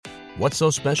What's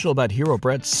so special about Hero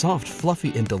Bread's soft,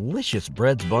 fluffy, and delicious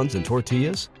breads, buns, and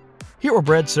tortillas? Hero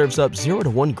Bread serves up 0 to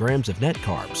 1 grams of net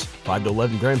carbs, 5 to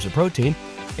 11 grams of protein,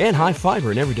 and high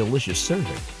fiber in every delicious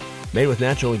serving. Made with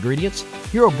natural ingredients,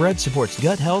 Hero Bread supports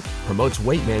gut health, promotes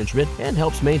weight management, and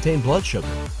helps maintain blood sugar.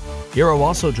 Hero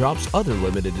also drops other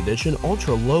limited edition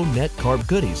ultra-low net carb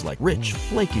goodies like rich,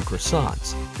 flaky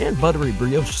croissants and buttery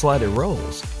brioche slider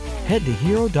rolls. Head to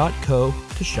hero.co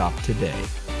to shop today.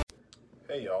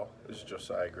 Hey y'all, this is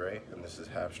Josiah Gray, and this is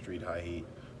Half Street High Heat.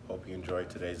 Hope you enjoyed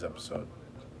today's episode.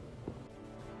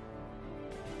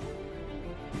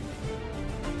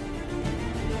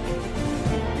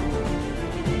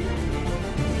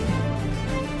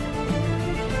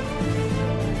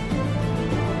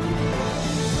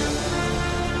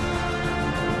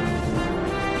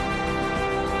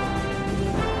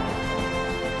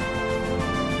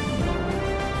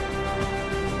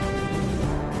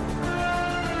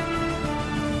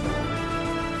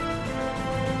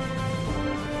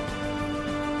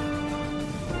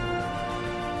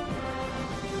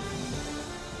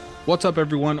 What's up,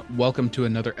 everyone? Welcome to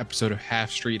another episode of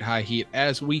Half Street High Heat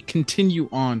as we continue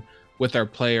on with our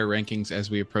player rankings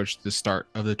as we approach the start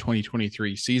of the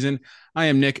 2023 season. I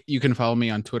am Nick. You can follow me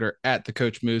on Twitter at the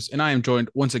Coach Moose, and I am joined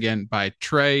once again by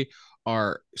Trey,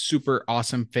 our super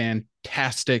awesome,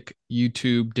 fantastic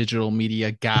YouTube digital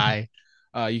media guy.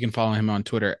 You can follow him on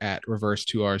Twitter at reverse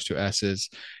 2 R's 2 S's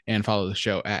and follow the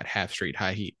show at Half Street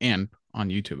High Heat and on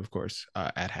YouTube, of course,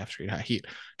 at Half Street High Heat.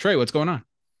 Trey, what's going on?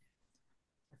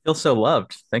 Feel so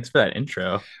loved. Thanks for that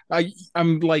intro.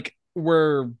 I'm like,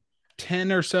 we're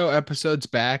 10 or so episodes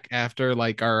back after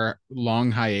like our long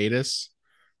hiatus.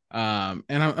 And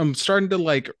I'm starting to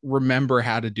like remember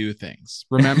how to do things,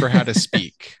 remember how to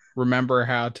speak, remember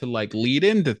how to like lead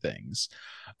into things.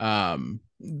 I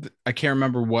can't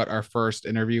remember what our first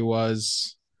interview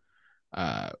was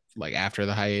like after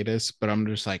the hiatus, but I'm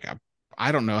just like,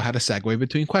 I don't know how to segue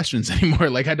between questions anymore.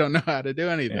 Like, I don't know how to do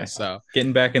anything. Yeah. So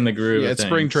getting back in the groove. Yeah, it's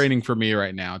spring training for me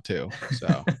right now too.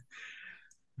 So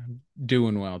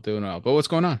doing well. But what's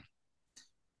going on?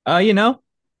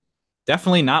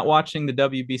 Definitely not watching the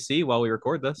WBC while we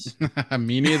record this.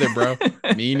 Me neither, bro.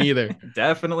 Me neither.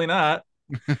 Definitely not.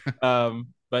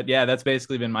 But yeah, that's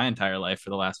basically been my entire life for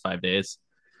the last 5 days.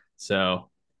 So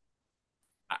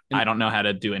I don't know how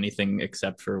to do anything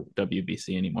except for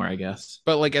WBC anymore, I guess.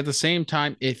 But like at the same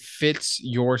time, it fits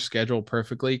your schedule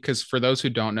perfectly. Because for those who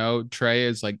don't know, Trey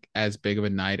is like as big of a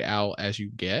night owl as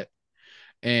you get.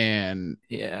 And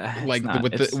yeah, like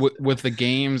with the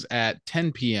games at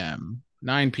 10 p.m.,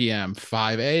 9 p.m.,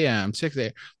 5 a.m., 6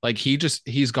 a.m., like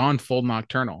he's gone full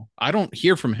nocturnal. I don't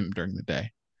hear from him during the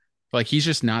day. Like he's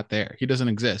just not there. He doesn't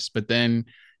exist. But then,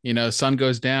 sun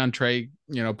goes down, Trey,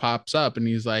 pops up and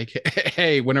he's like,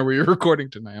 hey, when are we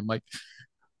recording tonight? I'm like,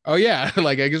 oh yeah,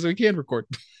 like I guess we can record.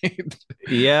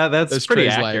 Yeah, that's pretty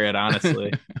Trey's accurate,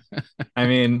 honestly. I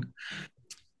mean,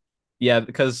 yeah,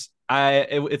 because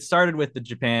it started with the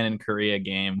Japan and Korea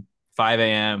game, 5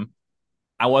 a.m.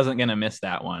 I wasn't gonna miss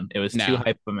that one. It was too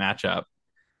hype of a matchup.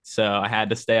 So I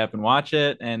had to stay up and watch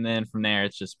it, and then from there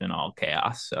it's just been all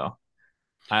chaos. So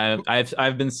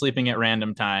I've been sleeping at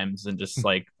random times and just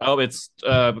like, oh, it's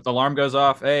the alarm goes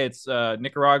off. Hey, it's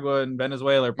Nicaragua and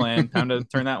Venezuela are playing. Time to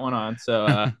turn that one on.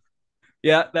 So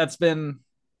yeah, that's been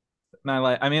my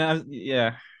life. I mean,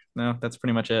 that's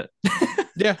pretty much it.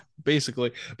 Yeah,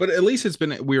 basically. But at least it's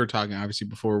been, we were talking obviously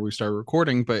before we started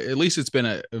recording, but at least it's been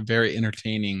a very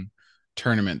entertaining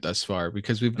tournament thus far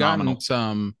because we've gotten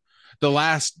the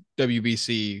last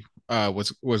WBC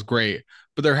was great,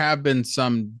 but there have been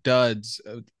some duds,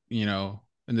 in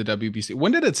the WBC.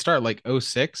 When did it start? Like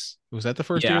 06? Was that the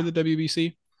first year of the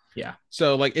WBC? Yeah.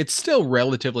 So like it's still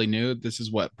relatively new. This is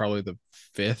probably the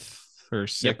 5th or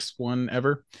 6th one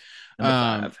ever.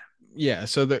 Number 5. Yeah,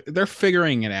 so they're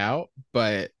figuring it out,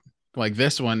 but like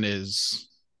this one is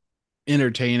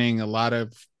entertaining. A lot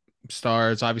of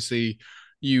stars. Obviously,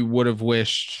 you would have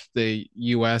wished the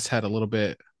U.S. had a little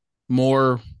bit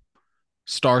more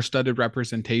star-studded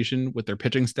representation with their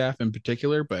pitching staff in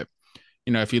particular, but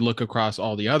if you look across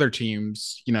all the other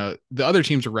teams, the other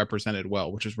teams are represented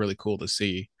well, which is really cool to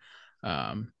see.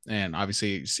 And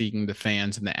obviously seeing the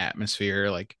fans and the atmosphere,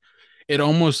 like it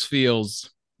almost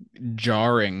feels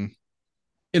jarring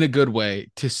in a good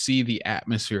way to see the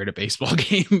atmosphere at a baseball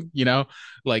game,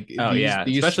 like these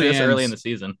especially fans, this early in the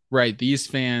season, right? These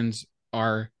fans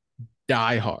are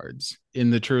diehards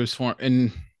in the truest form.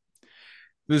 And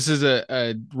this is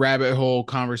a rabbit hole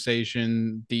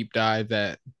conversation, deep dive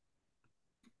that,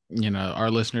 our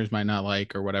listeners might not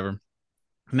like or whatever.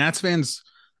 Nats fans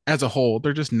as a whole,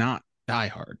 they're just not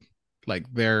diehard. Like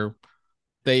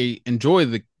they enjoy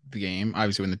the game,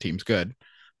 obviously when the team's good,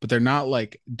 but they're not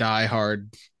like die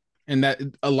hard. And that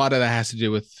a lot of that has to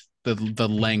do with the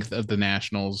length of the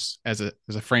Nationals as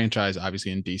a franchise,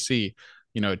 obviously in DC.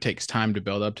 It takes time to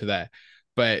build up to that.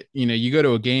 But you go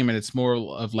to a game and it's more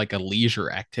of like a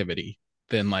leisure activity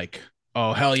than like,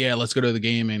 oh hell yeah, let's go to the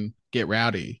game and get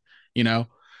rowdy, you know?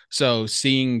 So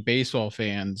seeing baseball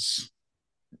fans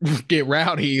get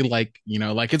rowdy, like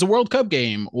it's a World Cup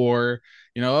game or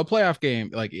a playoff game,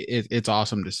 like it's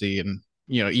awesome to see. And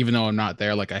even though I'm not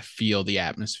there, like I feel the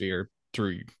atmosphere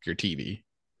through your TV.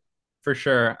 For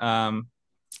sure.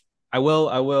 I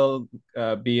will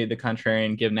be the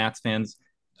contrarian, give Nats fans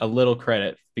a little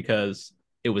credit because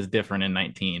it was different in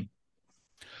 19 in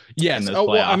Yes. those Oh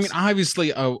well, I mean, playoffs.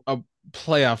 obviously a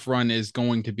playoff run is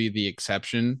going to be the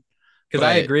exception, Because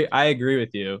but I agree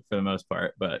with you for the most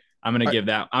part, but all I'm gonna give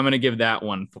that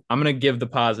one. I'm gonna give the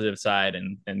positive side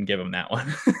and give them that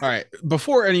one. right.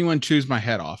 Before anyone chews my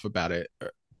head off about it,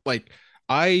 like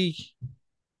I,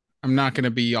 I'm not going to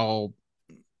be all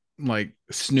like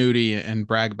snooty and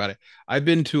brag about it. I've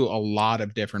been to a lot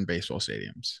of different baseball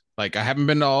stadiums. Like I haven't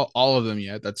been to all of them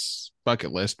yet. That's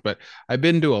bucket list, but I've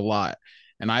been to a lot.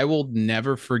 And I will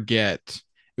never forget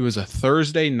it was a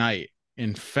Thursday night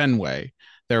in Fenway.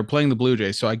 They were playing the Blue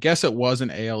Jays. So I guess it was an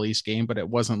AL East game, but it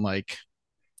wasn't like,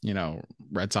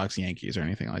 Red Sox, Yankees, or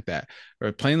anything like that. They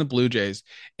were playing the Blue Jays,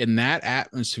 and that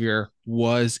atmosphere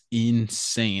was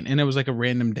insane. And it was like a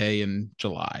random day in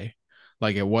July.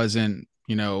 Like it wasn't,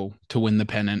 to win the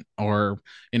pennant or,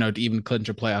 to even clinch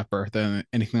a playoff berth and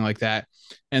anything like that.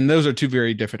 And those are two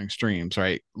very different extremes,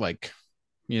 right? Like,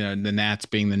 the Nats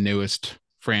being the newest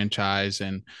franchise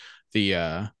and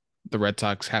the Red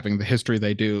Sox having the history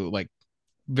they do, like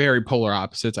very polar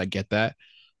opposites. I get that.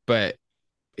 But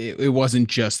it wasn't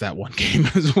just that one game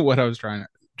is what I was trying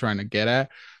to get at.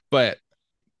 But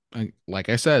like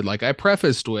I said, like I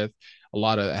prefaced with, a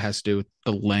lot of that has to do with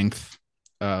the length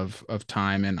of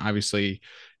time. And obviously,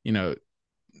 you know,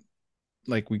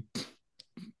 like we,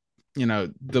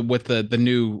 the with the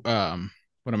new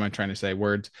what am I trying to say?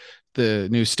 Words, the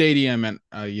new stadium and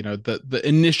the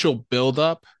initial build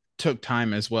up took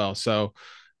time as well. So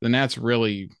the Nats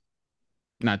really,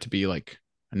 not to be like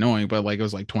annoying, but like it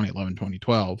was like 2011,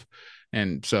 2012.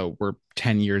 And so we're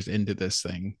 10 years into this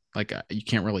thing. Like you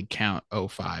can't really count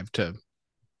 '05 to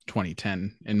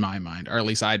 2010 in my mind, or at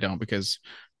least I don't, because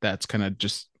that's kind of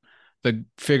just the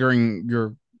figuring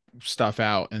your stuff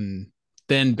out and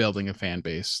then building a fan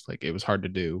base. Like it was hard to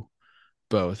do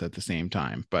both at the same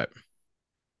time, but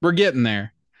we're getting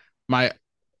there. My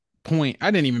point,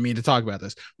 I didn't even mean to talk about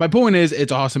this. My point is,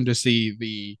 it's awesome to see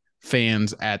the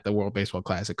fans at the World Baseball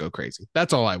Classic go crazy.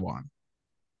 That's all I want.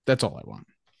 That's all I want.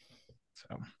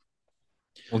 So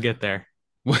We'll get there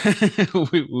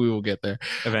we will get there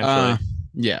eventually.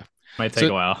 Yeah, Might take so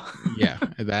a while. yeah,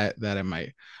 that it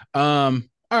might. All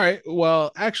right,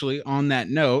 well, actually, on that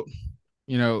note,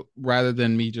 rather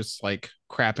than me just like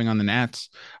crapping on the Nats,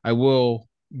 I will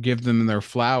give them their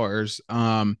flowers.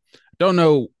 Don't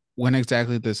know when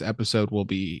exactly this episode will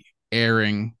be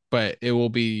airing, but it will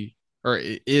be, or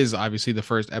it is obviously the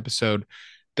first episode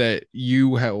that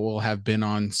will have been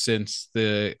on since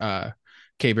the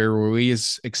Keibert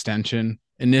Ruiz extension.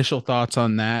 Initial thoughts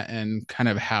on that and kind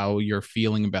of how you're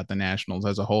feeling about the Nationals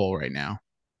as a whole right now.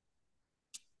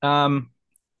 Um,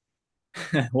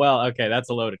 well, okay, that's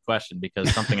a loaded question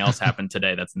because something else happened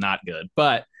today that's not good.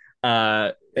 But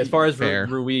as far as Fair.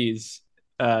 Ruiz,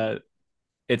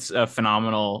 it's a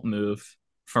phenomenal move.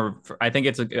 For I think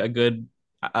it's a good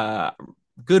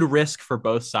good risk for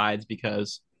both sides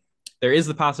because there is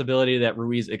the possibility that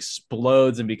Ruiz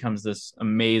explodes and becomes this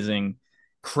amazing,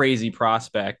 crazy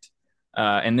prospect.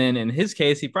 And then in his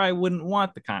case, he probably wouldn't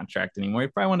want the contract anymore. He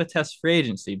probably want to test free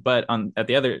agency. But on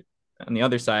the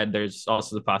other side, there's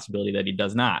also the possibility that he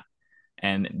does not,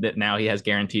 and that now he has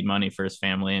guaranteed money for his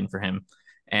family and for him.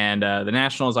 And the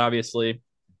Nationals obviously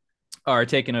are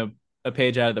taking a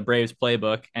page out of the Braves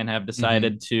playbook and have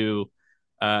decided to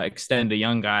extend a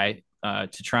young guy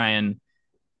to try and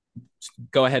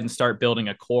go ahead and start building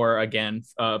a core again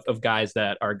of guys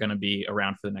that are going to be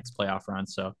around for the next playoff run.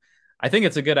 So I think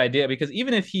it's a good idea because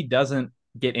even if he doesn't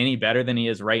get any better than he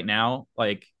is right now,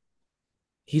 like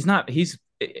he's going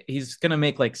to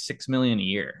make like 6 million a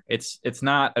year. It's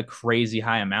not a crazy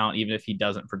high amount, even if he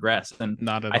doesn't progress. And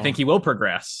Not at I all. think he will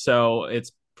progress. So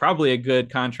it's probably a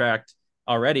good contract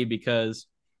already because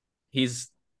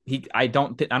I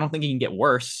don't think he can get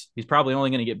worse. He's probably only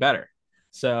going to get better.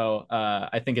 So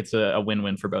I think it's a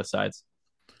win-win for both sides.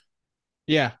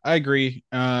 Yeah, I agree.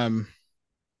 And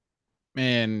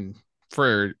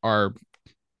for our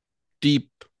deep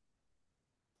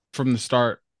from the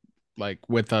start, like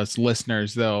with us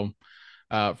listeners, though,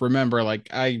 remember, like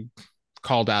I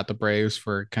called out the Braves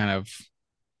for kind of,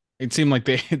 it seemed like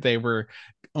they were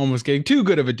almost getting too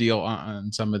good of a deal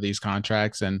on some of these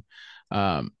contracts. And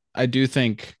I do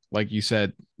think, like you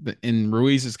said, in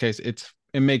Ruiz's case, it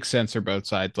makes sense for both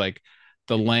sides. Like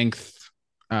the length,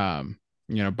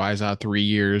 buys out 3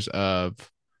 years of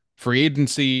free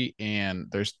agency, and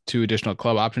there's 2 additional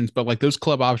club options. But like those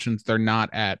club options, they're not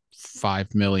at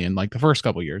 5 million like the first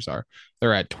couple years are.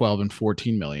 They're at 12 and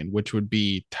 14 million, which would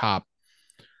be top.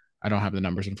 I don't have the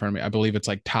numbers in front of me. I believe it's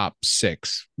like top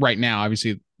 6 right now.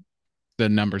 Obviously, the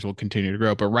numbers will continue to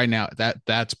grow, but right now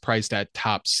that's priced at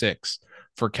top 6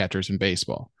 for catchers in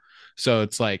baseball. So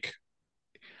it's like,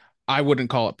 I wouldn't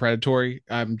call it predatory.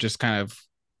 I'm just kind of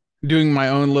doing my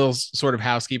own little sort of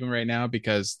housekeeping right now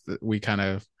because we kind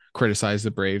of criticized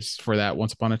the Braves for that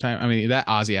once upon a time. I mean, that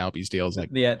Ozzy Albies deal is like,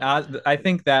 yeah, I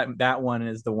think that one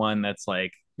is the one that's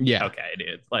like, yeah, okay,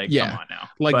 dude, like, yeah, come on now.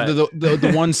 like but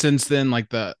the one since then, like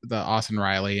the Austin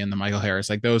Riley and the Michael Harris,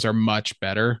 like those are much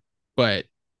better. But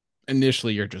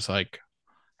initially, you're just like,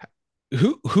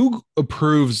 who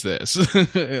approves this?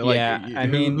 Like, yeah, I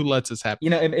mean, who lets this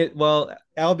happen? well,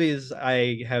 Albies,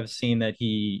 I have seen that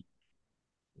he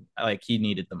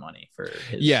needed the money for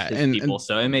Yeah, his people,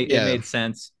 so it made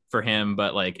sense for him,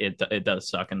 but like it does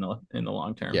suck in the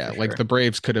long term. Yeah, for like sure. the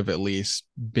Braves could have at least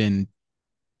been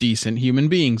decent human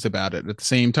beings about it at the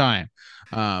same time.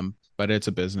 But it's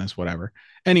a business, whatever.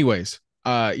 Anyways,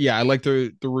 yeah, I like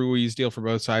the Ruiz deal for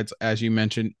both sides. As you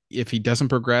mentioned, if he doesn't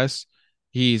progress,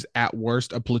 he's at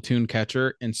worst a platoon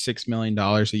catcher, and $6 million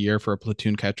a year for a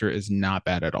platoon catcher is not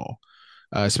bad at all.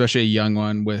 Especially a young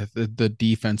one with the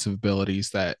defensive abilities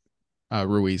that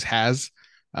Ruiz has.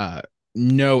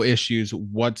 No issues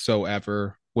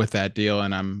whatsoever with that deal,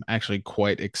 and I'm actually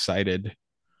quite excited,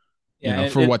 Yeah,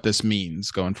 for what this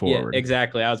means going yeah, forward.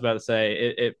 exactly. I was about to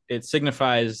say it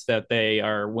signifies that they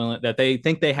are willing, that they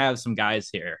think they have some guys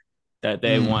here that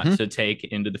they want to take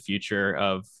into the future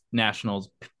of Nationals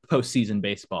postseason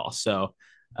baseball. So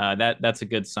that's a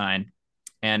good sign.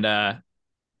 And I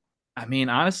mean,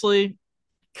 honestly,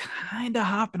 kind of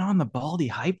hopping on the Baldy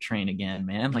hype train again,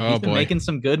 man. Like Oh he's been boy. making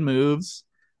some good moves.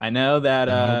 I know that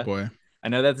Oh boy. I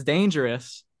know that's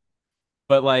dangerous,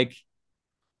 but like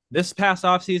this past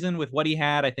offseason with what he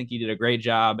had, I think he did a great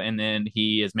job. And then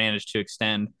he has managed to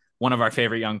extend one of our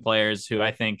favorite young players who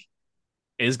I think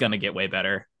is going to get way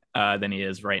better than he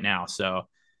is right now. So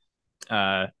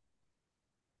uh,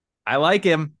 I like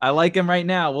him. I like him right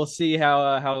now. We'll see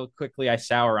how quickly I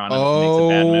sour on him if he makes a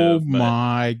bad Oh move. But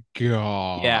my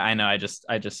god. yeah, I know. I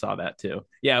just saw that too.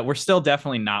 Yeah, we're still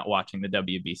definitely not watching the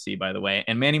WBC, by the way.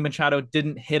 And Manny Machado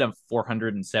didn't hit a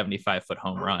 475-foot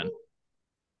home run.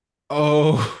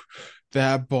 Oh,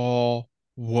 that ball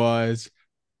was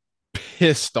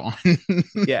pissed on.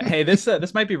 Yeah. Hey,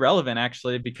 this might be relevant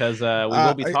actually because we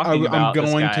will be talking I'm about this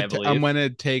going guy, I I'm believe. going to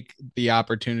take the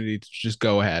opportunity to just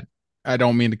go ahead. I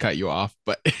don't mean to cut you off,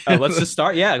 but Let's just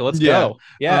start. Yeah, let's yeah. go.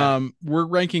 Yeah. We're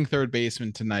ranking third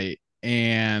baseman tonight,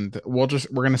 and we're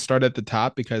gonna start at the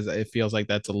top because it feels like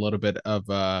that's a little bit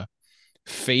of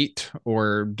fate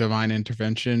or divine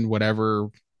intervention, whatever,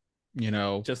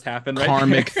 Just happened right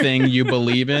karmic there. thing you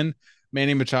believe in.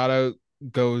 Manny Machado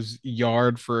goes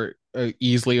yard for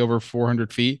easily over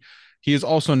 400 feet. He is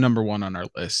also number one on our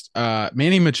list.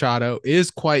 Manny Machado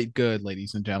is quite good,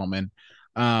 ladies and gentlemen.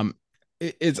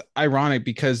 It's ironic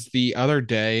because the other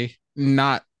day,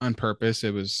 not on purpose,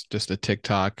 it was just a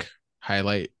TikTok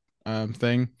highlight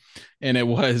thing, and it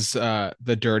was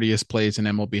the dirtiest plays in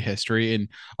MLB history, and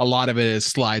a lot of it is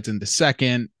slides into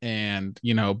second, and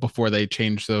before they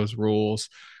change those rules,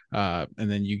 and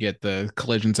then you get the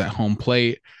collisions at home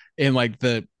plate, and like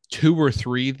the 2 or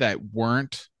 3 that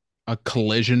weren't a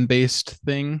collision based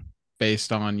thing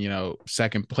based on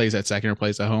second plays at second or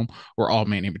plays at home were all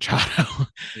Manny Machado.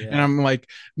 Yeah. And I'm like,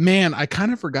 man, I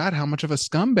kind of forgot how much of a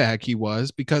scumbag he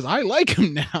was because I like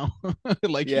him now.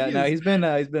 Like, Yeah, he no, is, he's been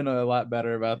a lot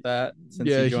better about that since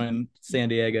yeah, he joined San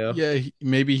Diego. yeah,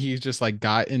 maybe he's just like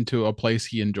got into a place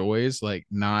he enjoys, like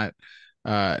not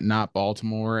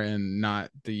Baltimore and not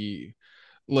the.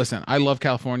 Listen, I love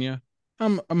California.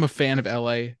 I'm a fan of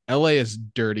LA. LA is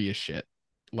dirty as shit.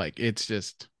 Like it's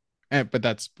just, but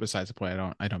that's besides the point.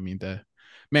 I don't mean to.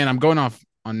 Man, I'm going off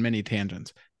on many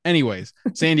tangents. Anyways,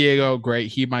 San Diego, great.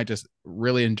 He might just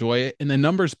really enjoy it, and the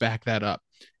numbers back that up.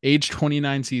 Age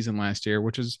 29 season last year,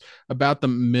 which is about the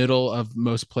middle of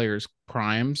most players'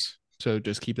 primes. So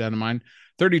just keep that in mind.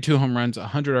 32 home runs,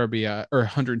 100 RBI or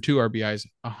 102 RBIs,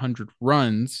 100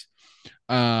 runs.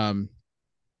 Um,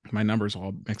 my numbers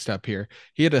all mixed up here.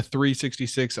 He had a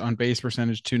 366 on base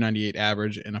percentage, 298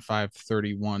 average, and a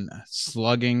 531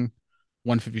 slugging,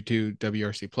 152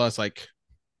 WRC plus. Like,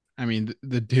 I mean,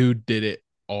 the dude did it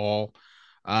all.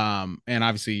 And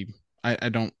obviously, I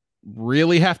don't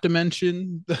really have to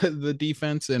mention the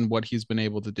defense and what he's been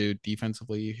able to do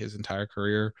defensively his entire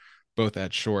career, both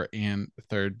at short and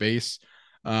third base.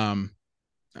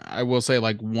 I will say,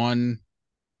 like, one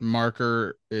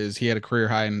marker is he had a career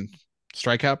high in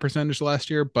strikeout percentage last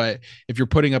year, but if you're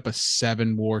putting up a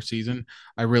 7 WAR season,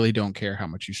 I really don't care how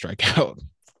much you strike out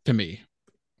to me.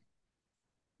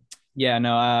 Yeah,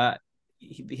 no,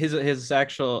 his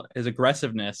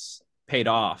aggressiveness paid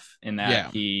off in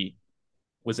that he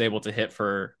was able to hit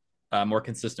for more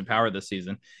consistent power this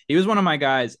season. He was one of my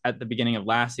guys at the beginning of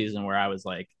last season where I was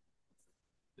like,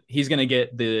 he's gonna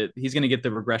get the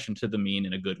regression to the mean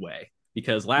in a good way,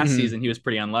 because last season he was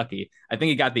pretty unlucky. I think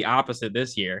he got the opposite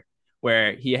this year,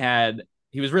 where he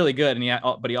was really good,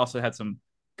 but he also had some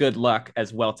good luck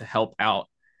as well to help out,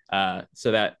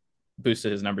 so that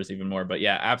boosted his numbers even more. But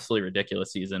yeah, absolutely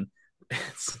ridiculous season.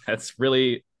 That's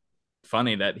really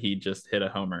funny that he just hit a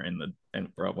homer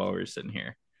while we were sitting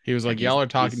here. He was like, "Y'all are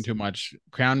talking too much.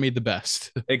 Crown me the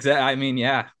best." Exactly. I mean,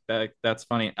 yeah, that's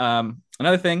funny.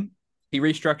 Another thing, he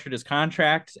restructured his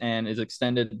contract and is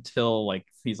extended until like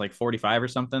he's like 45 or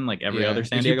something, like every other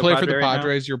San Diego If you play Padre for the right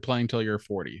Padres, now. you're playing till you're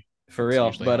 40. For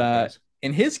real. But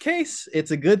in his case,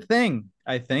 it's a good thing,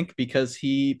 I think, because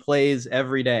he plays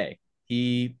every day.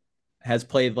 He has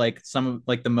played like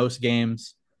the most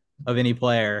games of any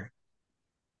player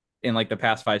in like the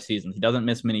past 5 seasons. He doesn't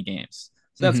miss many games.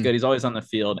 So that's good. He's always on the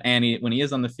field. And when he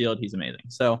is on the field, he's amazing.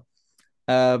 So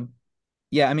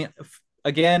yeah, I mean,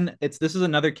 again, this is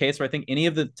another case where I think any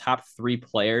of the top 3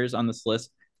 players on this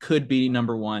list could be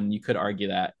number one. You could argue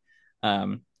that.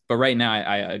 But right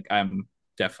now I'm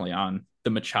definitely on the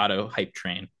Machado hype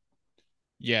train.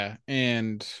 Yeah,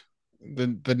 and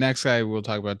the next guy we'll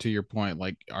talk about, to your point,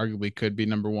 like arguably could be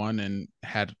number one and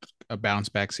had a bounce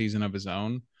back season of his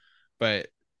own, but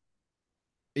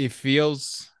it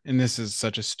feels, and this is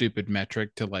such a stupid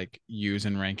metric to like use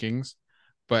in rankings,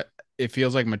 but it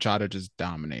feels like Machado just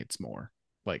dominates more.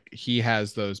 Like he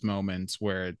has those moments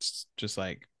where it's just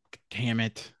like, damn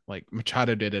it, like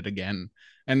Machado did it again.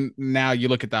 And now you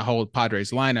look at the whole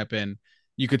Padres lineup, and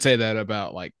you could say that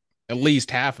about like at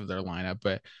least half of their lineup,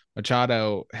 but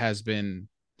Machado has been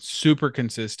super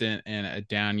consistent, and a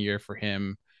down year for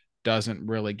him doesn't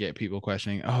really get people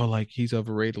questioning, oh, like he's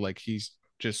overrated. Like he's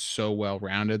just so well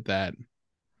rounded that,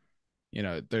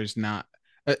 there's not,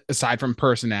 aside from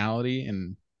personality,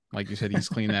 and like you said, he's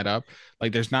cleaned that up.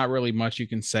 Like there's not really much you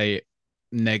can say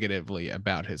negatively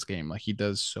about his game. Like he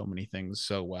does so many things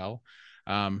so well.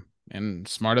 And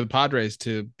smart of the Padres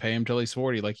to pay him till he's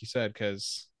 40, like you said,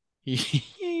 because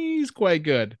he's quite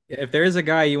good. If there is a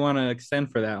guy you want to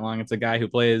extend for that long, it's a guy who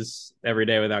plays every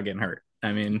day without getting hurt.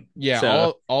 I mean, yeah,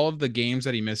 so all of the games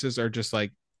that he misses are just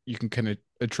like you can kind of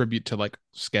attribute to like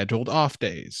scheduled off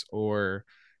days or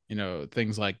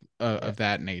things like of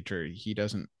that nature. He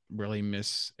doesn't really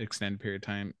miss extended period of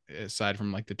time aside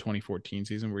from like the 2014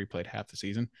 season where he played half the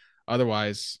season.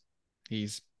 Otherwise,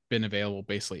 he's been available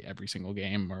basically every single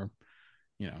game, or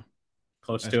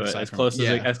close to it, as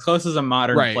close as a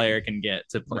modern player can get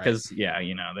to play, because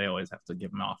they always have to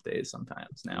give him off days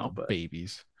sometimes now, but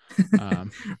babies.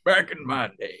 Back in my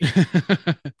day.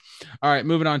 All right,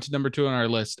 moving on to number 2 on our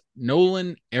list,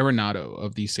 Nolan Arenado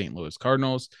of the St. Louis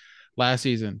Cardinals. Last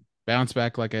season, bounce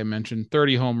back, like I mentioned,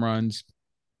 30 home runs,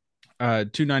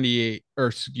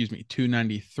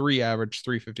 293 average,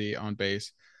 358 on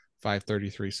base,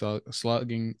 533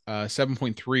 slugging,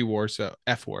 7.3 WAR, so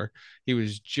FWAR. He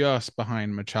was just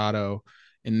behind Machado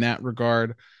in that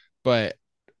regard, but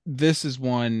this is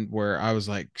one where I was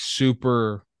like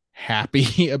super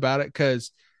happy about it,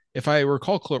 because if I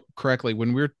recall correctly,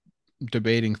 when we were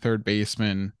debating third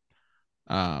baseman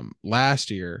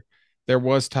last year, there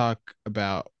was talk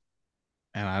about,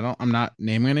 and I'm not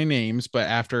naming any names, but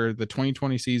after the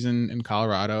 2020 season in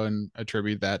Colorado, and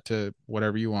attribute that to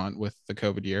whatever you want with the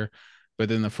COVID year, but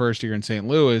then the first year in St.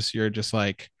 Louis, you're just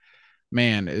like,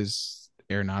 man, is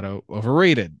Arenado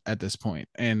overrated at this point?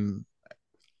 And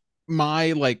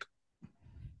my like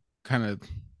kind of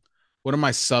one of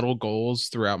my subtle goals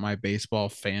throughout my baseball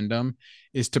fandom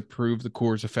is to prove the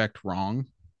Coors effect wrong.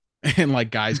 And like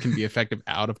guys can be effective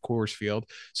out of Coors Field.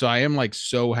 So I am like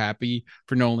so happy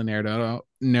for Nolan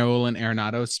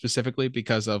Arenado specifically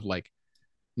because of like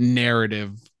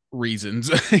narrative reasons.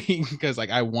 Because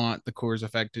like I want the Coors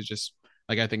effect to just,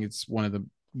 like, I think it's one of the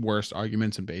worst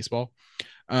arguments in baseball.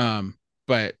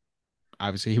 But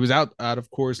obviously he was out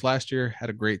of Coors last year, had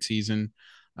a great season.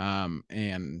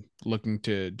 and looking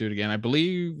to do it again. I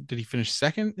believe, did he finish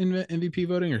second in MVP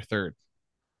voting or third?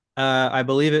 I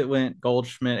believe it went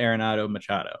Goldschmidt, Arenado,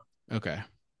 Machado. Okay.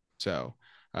 So,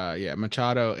 yeah,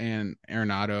 Machado and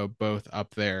Arenado both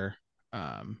up there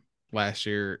last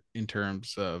year in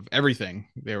terms of everything.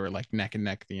 They were like neck and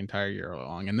neck the entire year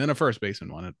long. And then a first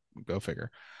baseman won it. Go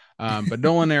figure. But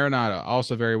Nolan Arenado,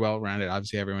 also very well rounded.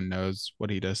 Obviously, everyone knows what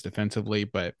he does defensively,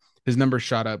 but his numbers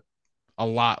shot up a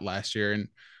lot last year. And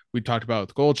we talked about it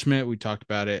with Goldschmidt. We talked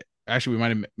about it. Actually, we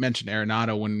might have mentioned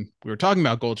Arenado when we were talking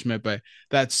about Goldschmidt, but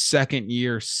that second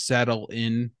year settle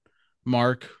in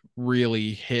mark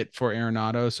really hit for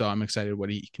Arenado. So I'm excited what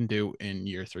he can do in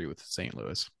year 3 with St.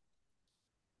 Louis.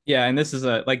 Yeah, and this is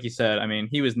like you said, I mean,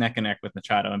 he was neck and neck with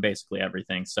Machado in basically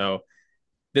everything. So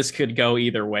this could go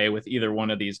either way with either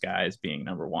one of these guys being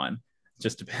number one.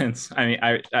 Just depends. I mean,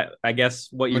 I guess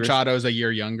what you Machado's a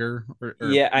year younger or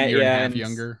yeah, year and a half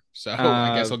younger. So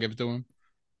I guess I'll give it to him.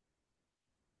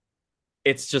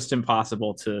 It's just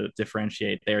impossible to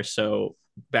differentiate. They're so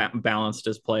balanced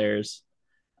as players.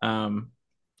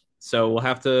 So we'll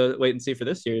have to wait and see for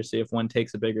this year to see if one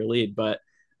takes a bigger lead. But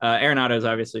Arenado is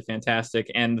obviously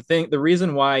fantastic, and the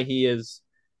reason why he is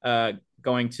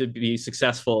going to be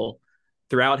successful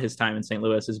throughout his time in St.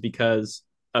 Louis is because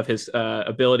of his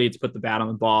ability to put the bat on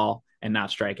the ball and not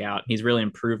strike out. He's really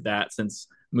improved that since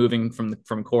moving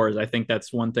from Coors. I think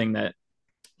that's one thing that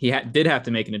he did have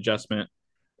to make an adjustment,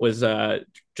 was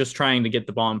just trying to get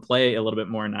the ball in play a little bit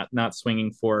more, not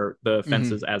swinging for the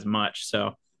fences as much.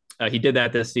 So he did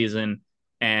that this season,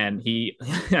 and he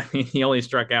he only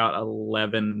struck out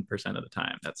 11% of the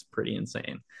time. That's pretty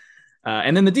insane.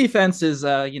 And then the defense is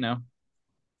the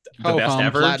best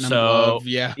ever. So glove.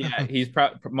 yeah, he's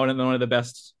promoted one of the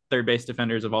best third base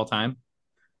defenders of all time.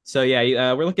 So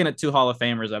yeah, we're looking at 2 Hall of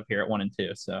Famers up here at 1 and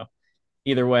 2. So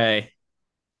either way,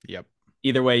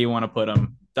 either way you want to put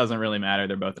them, doesn't really matter.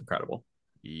 They're both incredible.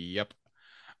 Yep.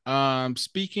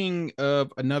 Speaking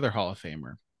of another Hall of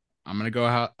Famer, I'm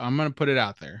gonna put it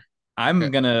out there.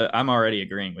 I'm already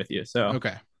agreeing with you. So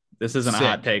okay, this isn't a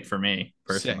hot take for me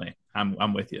personally. Sick.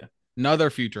 I'm with you. Another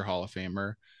future Hall of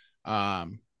Famer.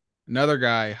 Another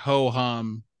guy, ho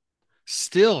hum,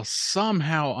 still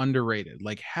somehow underrated.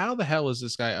 Like, how the hell is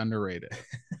this guy underrated?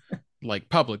 Like,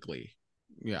 publicly.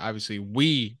 Yeah, obviously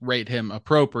we rate him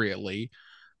appropriately,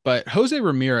 but Jose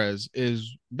Ramirez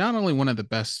is not only one of the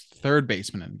best third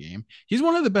basemen in the game, he's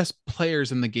one of the best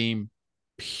players in the game,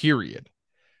 period.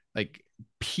 Like,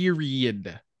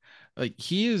 period. Like,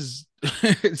 he is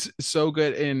so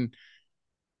good. And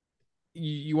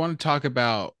you want to talk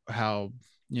about how,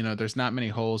 there's not many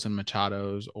holes in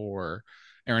Machado's or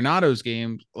Arenado's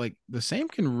game. Like, the same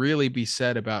can really be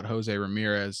said about Jose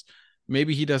Ramirez.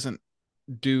 Maybe he doesn't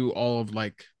do all of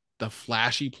like the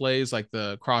flashy plays, like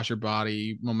the cross your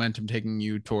body, momentum taking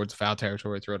you towards foul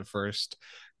territory, throw to first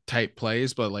type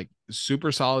plays, but like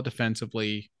super solid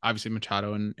defensively. Obviously,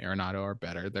 Machado and Arenado are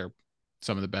better. They're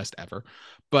some of the best ever,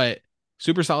 but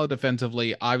super solid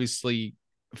defensively, obviously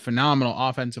phenomenal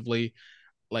offensively.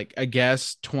 Like, I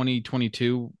guess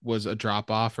 2022 was a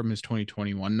drop off from his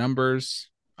 2021 numbers.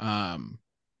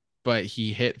 But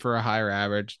he hit for a higher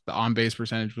average. The on base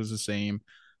percentage was the same.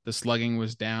 The slugging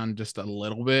was down just a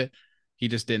little bit. He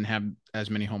just didn't have as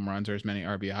many home runs or as many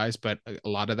RBIs, but a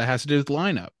lot of that has to do with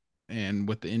lineup and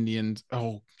with the Indians.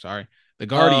 Oh, sorry. The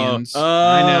Guardians.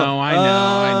 I know.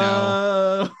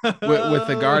 With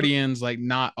the Guardians, like,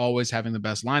 not always having the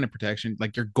best line of protection,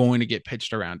 like, you're going to get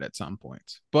pitched around at some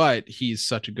points. But he's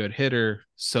such a good hitter,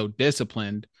 so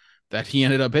disciplined, that he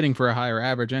ended up hitting for a higher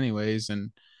average anyways.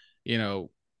 And,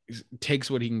 takes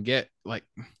what he can get. Like,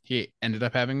 he ended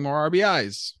up having more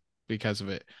RBIs because of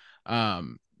it.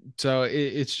 So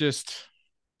it's just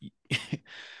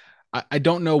I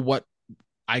don't know what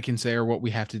I can say or what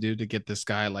we have to do to get this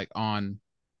guy like on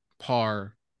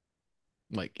par,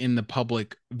 like in the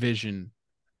public vision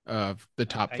of the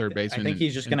top third baseman. I think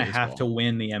he's just going to have to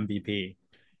win the MVP.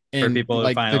 And for people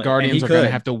like the Guardians are going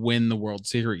to have to win the World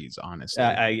Series, honestly.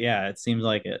 Yeah, it seems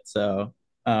like it. So,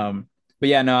 but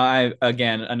yeah, no,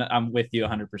 I'm with you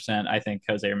 100%. I think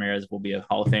Jose Ramirez will be a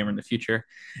Hall of Famer in the future.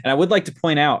 And I would like to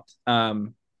point out,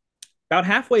 about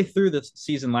halfway through the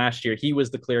season last year, he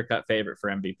was the clear-cut favorite for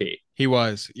MVP. He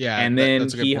was, yeah. And then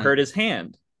he hurt his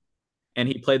hand, and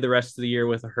he played the rest of the year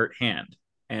with a hurt hand.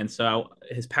 And so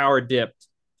his power dipped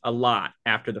a lot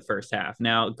after the first half.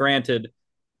 Now, granted,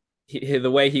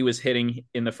 the way he was hitting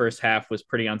in the first half was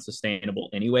pretty unsustainable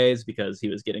anyways, because he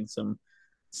was getting some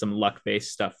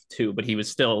luck-based stuff too, but he's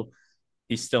still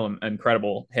an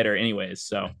incredible hitter anyways.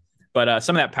 So, but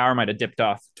some of that power might have dipped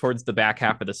off towards the back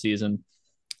half of the season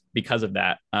because of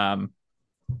that.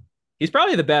 he's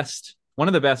probably one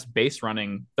of the best base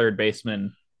running third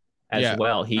basemen as Yeah,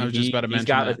 well. I was just about to He's mention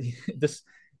got that. this.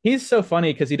 He's so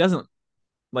funny because he doesn't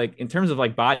like in terms of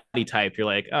like body type. You're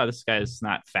like, oh, this guy's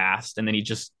not fast, and then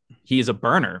he's a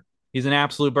burner. He's an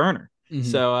absolute burner. Mm-hmm.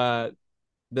 So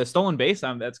the stolen base,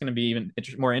 that's going to be even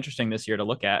more interesting this year to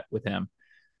look at with him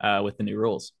with the new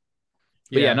rules.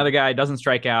 But yeah, Yeah, another guy doesn't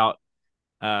strike out,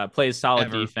 plays solid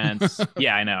ever. defense.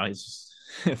 Yeah, I know. He's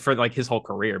just, for like his whole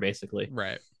career basically,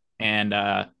 Right. and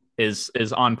is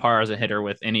on par as a hitter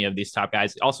with any of these top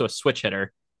guys. Also a switch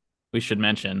hitter, we should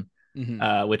mention,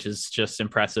 Mm-hmm. which is just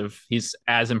impressive. He's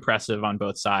as impressive on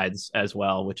both sides as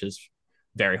well, which is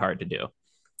very hard to do.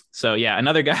 So yeah,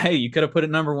 another guy you could have put at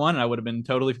number one, and I would have been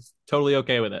totally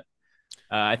okay with it.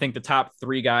 I think the top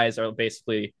three guys are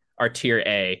basically our tier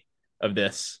A of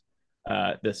this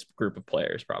group of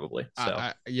players, probably.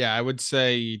 So yeah, I would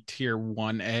say tier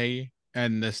 1A,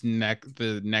 and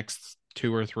the next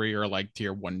two or three are like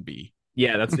tier 1B.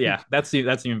 yeah, that's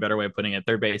even better way of putting it.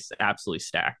 Third base absolutely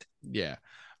stacked. Yeah.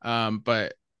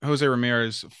 But Jose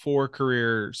Ramirez, 4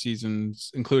 career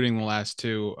seasons, including the last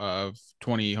two of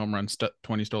 20 home runs,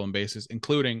 20 stolen bases,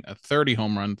 including a 30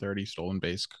 home run, 30 stolen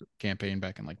base campaign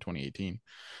back in like 2018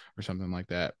 or something like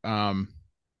that.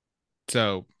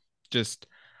 So just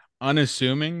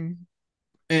unassuming.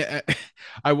 I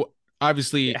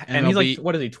obviously Yeah, and he's MLB. like,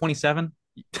 what is he, 27?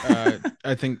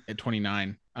 I think at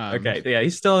 29. Okay, yeah,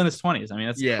 he's still in his 20s. I mean,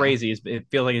 that's Yeah, crazy. It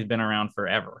feels like he's been around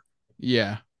forever.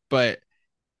 yeah, but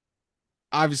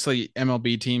obviously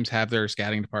MLB teams have their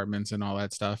scouting departments and all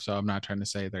that stuff. So I'm not trying to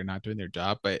say they're not doing their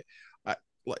job, but I,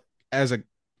 like as a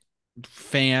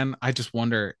fan, I just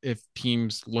wonder if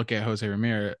teams look at Jose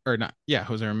Ramirez or not, yeah,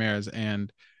 Jose Ramirez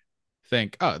and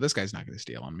think, oh, this guy's not going to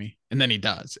steal on me, and then he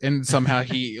does, and somehow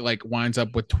he like winds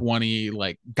up with 20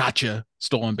 like gotcha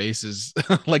stolen bases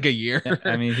like a year. Yeah,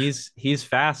 I mean, he's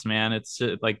fast, man. It's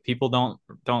like people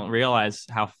don't realize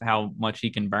how much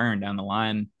he can burn down the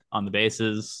line on the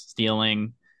bases,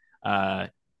 stealing. Uh,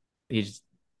 he's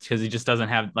because he just doesn't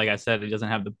have, like I said, he doesn't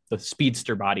have the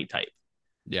speedster body type.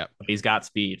 Yeah, But he's got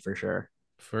speed for sure.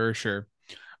 for sure.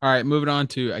 All right, moving on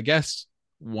to I guess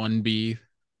 1B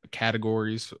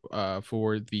categories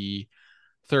for the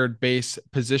third base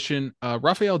position.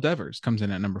 Rafael Devers comes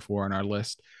in at number 4 on our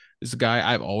list. This is a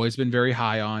guy I've always been very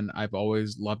high on. I've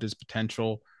always loved his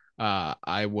potential.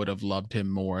 I would have loved him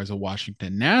more as a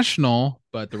Washington National,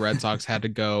 but the Red Sox had to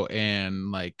go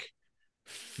and like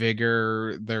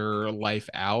figure their life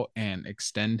out and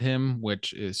extend him,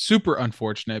 which is super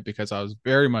unfortunate because I was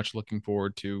very much looking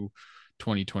forward to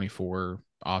 2024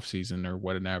 offseason or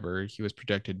whatever. He was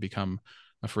projected to become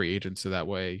a free agent, so that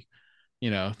way,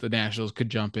 the Nationals could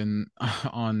jump in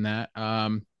on that.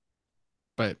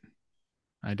 But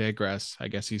I digress. I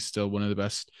guess he's still one of the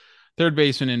best third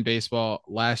basemen in baseball.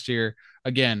 Last year,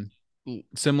 again,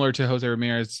 similar to Jose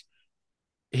Ramirez,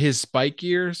 his spike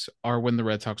years are when the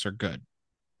Red Sox are good,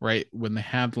 right? When they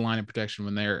have the line of protection,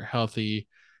 when they're healthy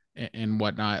and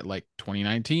whatnot. Like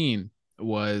 2019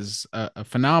 was a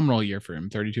phenomenal year for him,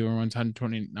 32 runs,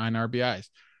 129 RBIs.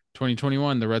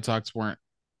 2021, the Red Sox weren't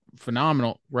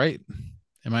phenomenal, right?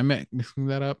 Am I mixing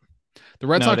that up? The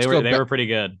Red Sox they were pretty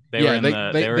good. They were in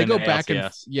they go back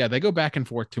ALCS. they go back and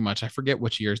forth too much. I forget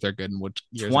which years they're good and which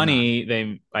years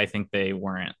 20 I think they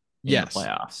weren't in the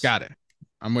playoffs. Got it.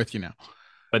 I'm with you now.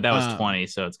 But that was 20,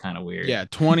 so it's kind of weird. Yeah,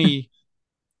 20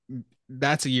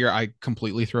 that's a year I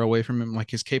completely throw away from him. Like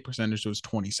his K percentage was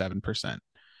 27%.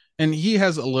 And he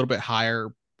has a little bit higher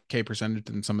K percentage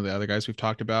than some of the other guys we've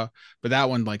talked about, but that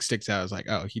one like sticks out as like,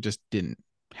 oh, he just didn't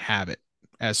have it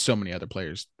as so many other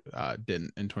players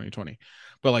didn't in 2020.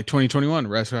 But like 2021,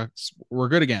 Red Sox were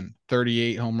good again.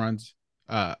 38 home runs,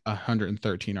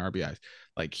 113 RBIs.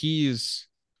 Like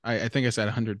I think I said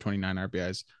 129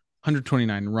 RBIs,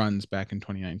 129 runs back in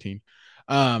 2019.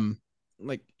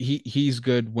 Like he's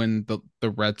good when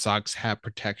the Red Sox have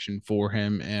protection for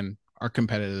him and are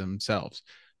competitive themselves.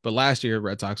 But last year,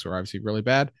 Red Sox were obviously really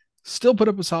bad. Still put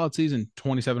up a solid season,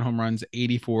 27 home runs,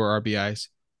 84 RBIs,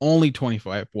 only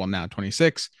 25, well now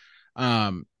 26.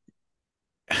 That's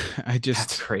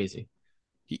crazy.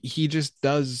 He just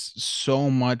does so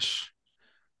much.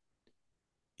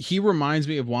 He reminds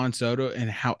me of Juan Soto and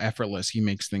how effortless he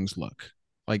makes things look.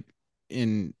 Like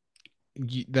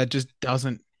that just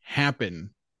doesn't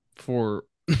happen for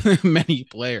many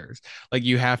players. Like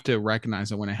you have to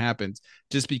recognize it when it happens.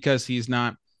 Just because he's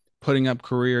not putting up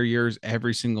career years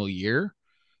every single year,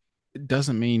 it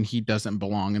doesn't mean he doesn't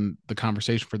belong in the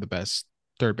conversation for the best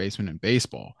third baseman in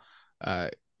baseball. I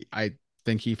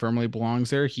think he firmly belongs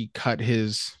there. He cut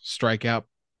his strikeout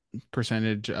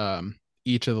percentage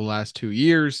each of the last 2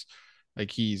 years.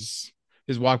 Like his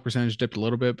His walk percentage dipped a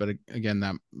little bit, but again,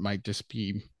 that might just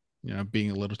be,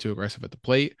 being a little too aggressive at the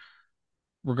plate.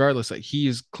 Regardless, like, he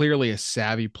is clearly a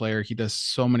savvy player. He does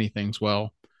so many things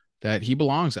well that he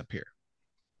belongs up here.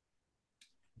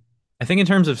 I think in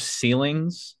terms of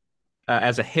ceilings,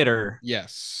 as a hitter,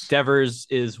 yes, Devers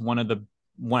is has one of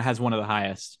the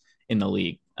highest in the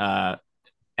league,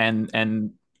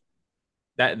 and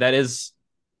that is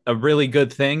a really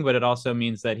good thing, but it also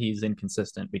means that he's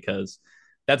inconsistent, because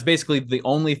that's basically the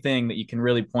only thing that you can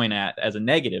really point at as a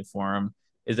negative for him,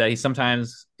 is that he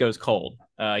sometimes goes cold.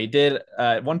 He did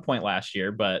at one point last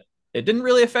year, but it didn't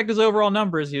really affect his overall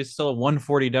numbers. He was still a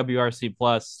 140 WRC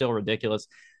plus, still ridiculous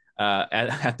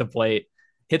at the plate.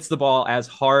 Hits the ball as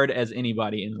hard as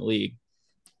anybody in the league.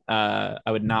 I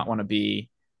would not want to be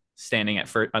standing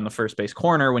on the first base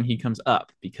corner when he comes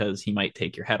up, because he might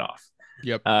take your head off.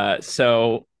 Yep.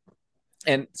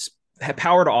 And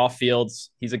power to all fields.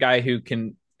 He's a guy who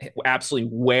can absolutely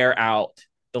wear out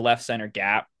the left center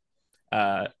gap.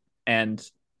 And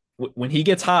when he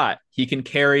gets hot, he can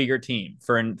carry your team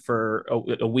for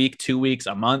a week, 2 weeks,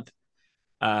 a month.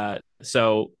 And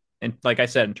like I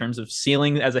said, in terms of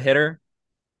ceiling as a hitter,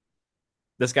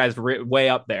 this guy's way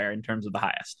up there in terms of the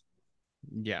highest.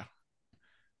 Yeah.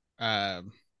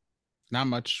 Not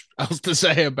much else to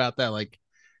say about that. Like,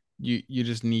 you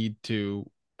just need to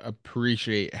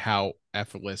appreciate how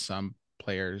effortless some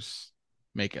players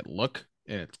make it look,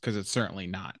 because it's certainly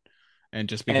not. And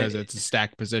just because it's a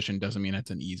stacked position doesn't mean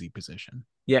it's an easy position.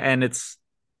 Yeah, and it's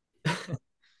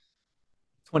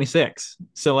 26.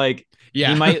 So like,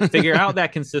 yeah, he might figure out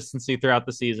that consistency throughout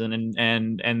the season,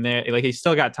 and there, like, he's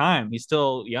still got time. He's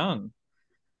still young.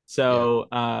 So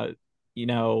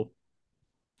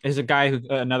is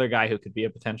another guy who could be a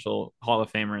potential Hall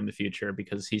of Famer in the future,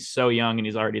 because he's so young and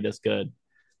he's already this good.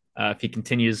 If he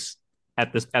continues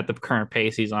at the current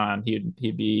pace he's on,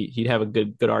 he'd have a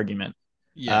good argument.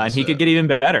 Yeah, and he could get even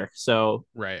better. So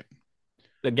right.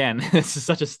 Again, this is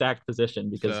such a stacked position,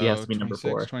 because he has to be number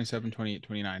 4. 27, 28,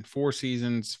 29. 4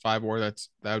 seasons, 5 WAR, that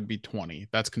would be 20.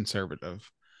 That's conservative.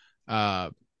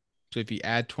 So if you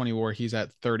add 20 WAR, he's at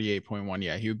 38.1.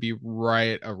 Yeah, he would be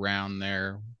right around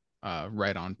there,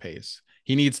 right on pace.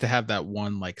 He needs to have that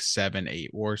one, like, 7-8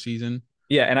 WAR season.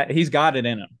 Yeah, and he's got it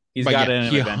in him. He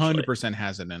 100%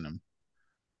 has it in him.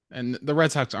 And the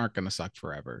Red Sox aren't going to suck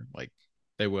forever. Like,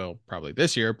 they will probably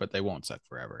this year, but they won't suck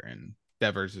forever. And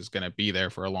Devers is going to be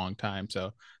there for a long time.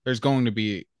 So there's going to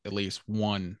be at least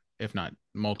one, if not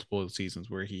multiple seasons,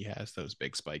 where he has those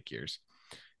big spike years.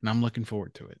 And I'm looking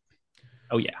forward to it.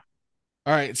 Oh, yeah.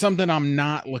 All right. Something I'm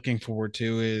not looking forward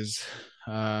to is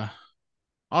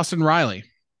Austin Riley,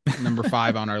 number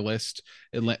 5 on our list.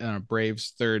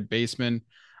 Braves third baseman.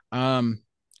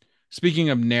 Speaking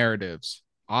of narratives,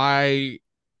 I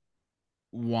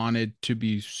wanted to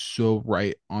be so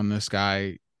right on this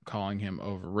guy, calling him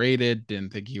overrated,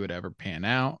 didn't think he would ever pan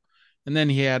out. And then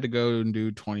he had to go and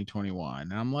do 2021.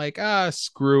 And I'm like,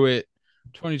 screw it.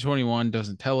 2021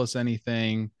 doesn't tell us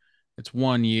anything. It's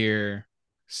 1 year.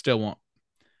 Still won't.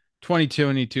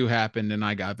 2022 happened and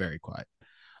I got very quiet.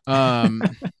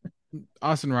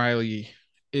 Austin Riley,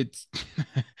 it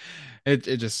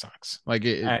just sucks. Like,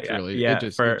 it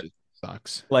just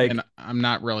sucks. Like, and I'm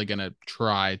not really gonna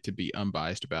try to be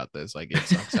unbiased about this. Like, it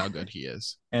sucks how good he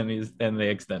is. And they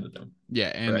extended him.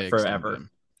 Yeah, and they forever.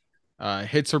 Him.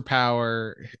 Hits for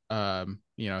power,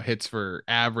 hits for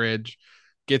average,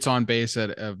 gets on base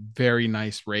at a very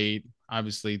nice rate.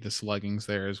 Obviously, the slugging's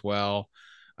there as well.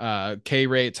 K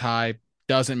rate's high.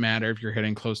 Doesn't matter if you're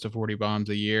hitting close to 40 bombs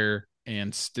a year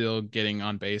and still getting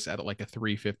on base at like a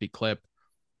 350 clip.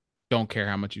 Don't care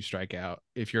how much you strike out.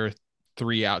 If you're a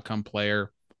 3 outcome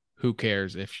player, who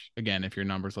cares if your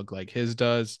numbers look like his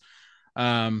does?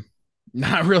 Not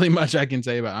really much I can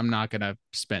say, but I'm not gonna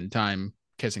spend time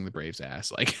kissing the Braves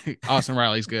ass. Like, Austin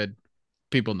Riley's good.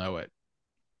 People know it.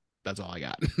 That's all I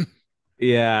got.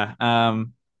 Yeah.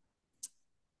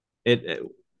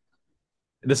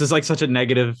 This is like such a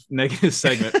negative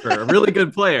segment for a really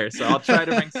good player. So I'll try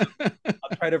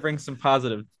to bring some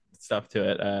positive stuff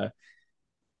to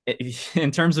it. In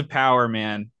terms of power,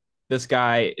 man, this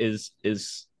guy is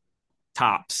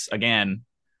tops again.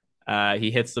 He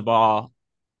hits the ball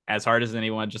as hard as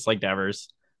anyone, just like Devers,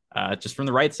 just from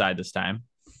the right side this time.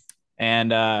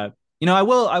 And I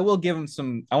will give him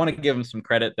some. I want to give him some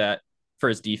credit that for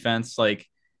his defense. Like,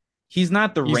 he's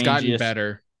not the rangiest. He's gotten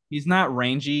better. He's not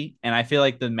rangy, and I feel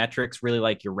like the metrics really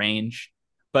like your range.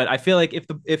 But I feel like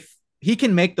if he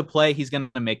can make the play, he's going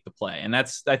to make the play, and I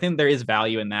think there is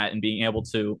value in that, and being able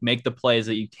to make the plays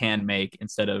that you can make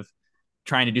instead of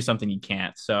trying to do something you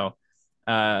can't. So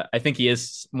I think he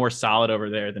is more solid over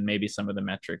there than maybe some of the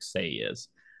metrics say he is.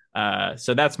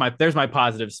 So there's my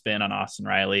positive spin on Austin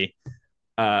Riley.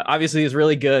 Obviously, he's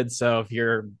really good. So if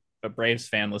you're a Braves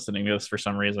fan listening to this for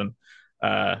some reason,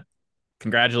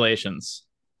 congratulations,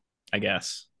 I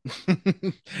guess.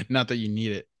 Not that you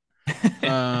need it.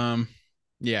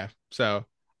 Yeah. So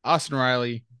Austin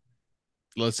Riley,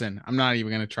 listen, I'm not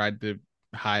even gonna try to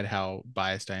hide how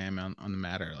biased I am on the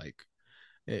matter. Like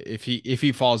if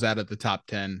he falls out of the top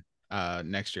 10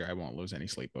 next year, I won't lose any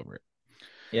sleep over it.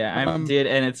 Yeah, I did,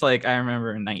 and it's like I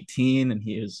remember in 19, and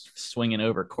he was swinging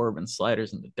over Corbin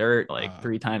sliders in the dirt like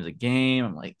 3 times a game.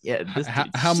 I'm like, yeah, this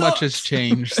dude how much has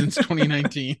changed since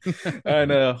 2019? I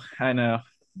know,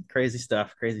 crazy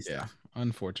stuff. Yeah,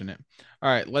 unfortunate. All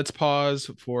right, let's pause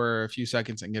for a few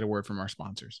seconds and get a word from our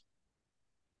sponsors.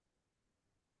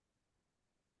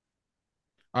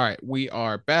 All right, we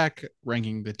are back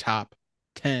ranking the top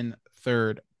 10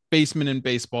 third basemen in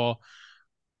baseball.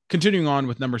 Continuing on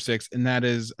with number 6, and that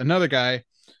is another guy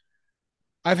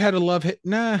I've had a love hit.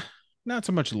 Nah, not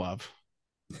so much love.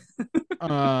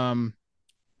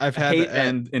 I've had hate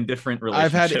and indifferent relationship.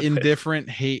 I've had indifferent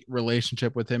hate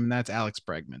relationship with him, and that's Alex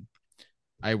Bregman.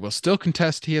 I will still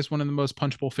contest he has one of the most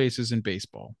punchable faces in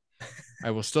baseball.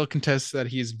 I will still contest that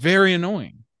he is very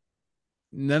annoying.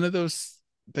 None of those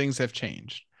things have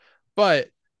changed. But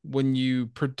when you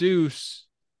produce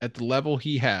at the level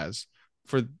he has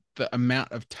for the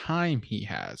amount of time he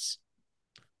has,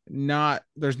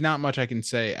 there's not much I can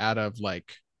say out of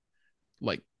like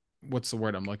what's the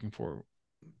word I'm looking for?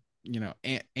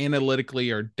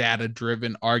 Analytically or data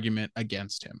driven argument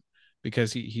against him,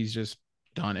 because he's just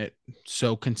done it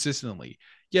so consistently.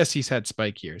 Yes, he's had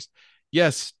spike years.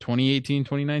 Yes, 2018,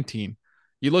 2019.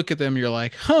 You look at them, you're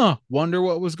like, wonder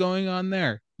what was going on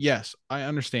there. Yes, I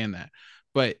understand that.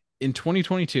 But in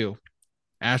 2022,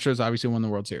 Astros obviously won the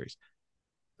World Series.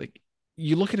 Like,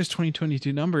 you look at his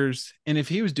 2022 numbers, and if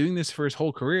he was doing this for his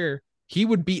whole career, he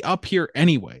would be up here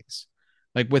anyways.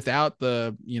 Like, without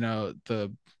the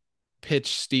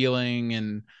pitch stealing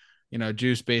and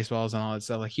juice baseballs and all that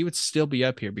stuff, like, he would still be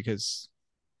up here because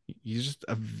he's just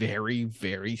a very,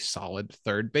 very solid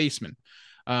third baseman.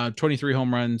 23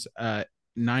 home runs,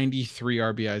 93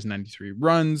 RBIs, 93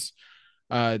 runs,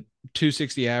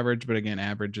 260 average, but again,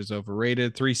 average is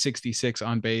overrated. 366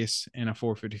 on base and a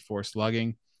 454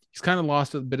 slugging. He's kind of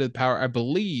lost a bit of power, I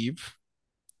believe.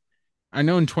 I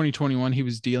know in 2021 he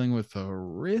was dealing with a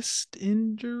wrist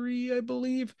injury, I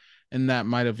believe, and that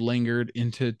might have lingered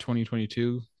into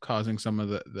 2022, causing some of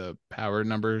the power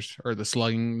numbers or the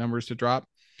slugging numbers to drop.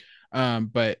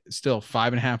 But still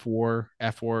 5.5 WAR,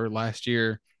 F4 last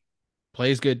year.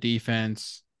 Plays good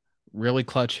defense, really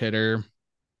clutch hitter,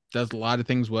 does a lot of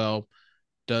things well,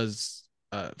 does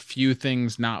a few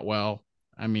things not well.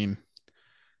 I mean,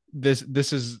 this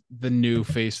is the new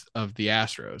face of the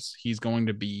Astros. He's going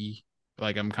to be,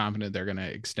 like, I'm confident they're going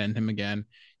to extend him again.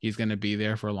 He's going to be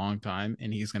there for a long time,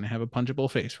 and he's going to have a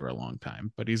punchable face for a long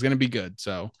time, but he's going to be good.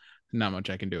 So not much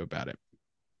I can do about it.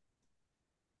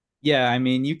 Yeah, I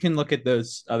mean, you can look at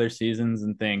those other seasons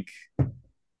and think,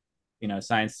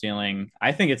 sign stealing.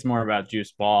 I think it's more about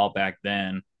juice ball back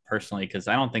then, personally, because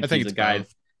I don't think he's a guy.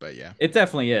 Both, but yeah, it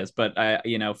definitely is. But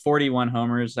 41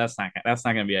 homers. That's not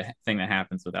going to be a thing that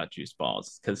happens without juice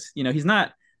balls, because he's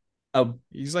not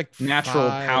he's like natural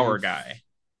power guy.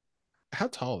 How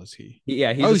tall is he?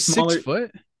 Yeah, he's 6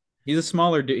 foot. He's a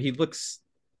smaller dude. He looks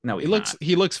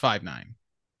 5'9".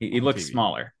 He looks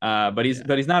smaller, but he's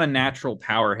not a natural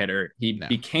power hitter. He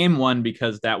became one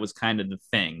because that was kind of the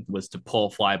thing, was to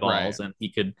pull fly balls, right. And he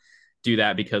could do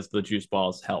that because the juice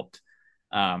balls helped.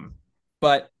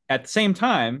 But at the same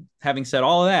time, having said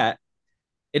all of that,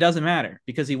 it doesn't matter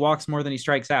because he walks more than he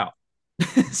strikes out.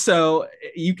 So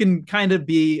you can kind of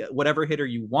be whatever hitter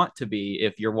you want to be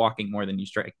if you're walking more than you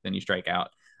strike out.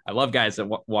 I love guys that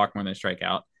walk more than they strike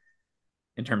out.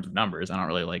 In terms of numbers, I don't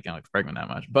really like Alex Bregman that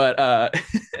much, but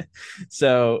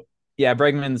so yeah,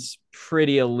 Bregman's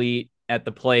pretty elite at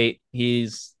the plate.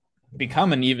 He's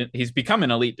become an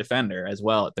elite defender as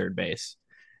well at third base,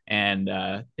 and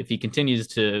if he continues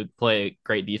to play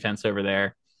great defense over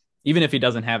there, even if he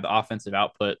doesn't have the offensive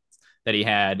output that he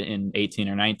had in 18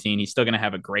 or 19, he's still going to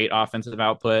have a great offensive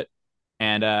output,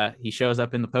 and he shows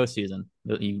up in the postseason.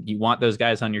 You want those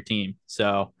guys on your team,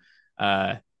 so.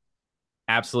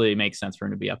 Absolutely makes sense for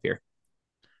him to be up here.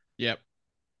 Yep.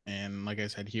 And like I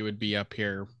said, he would be up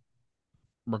here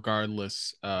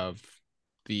regardless of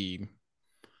the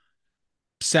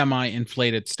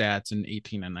semi-inflated stats in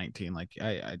 18 and 19. Like,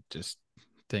 I just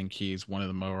think he's one of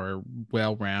the more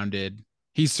well-rounded.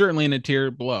 He's certainly in a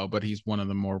tier below, but he's one of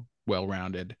the more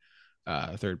well-rounded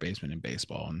third baseman in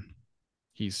baseball. And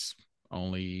He's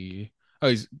only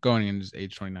he's going in his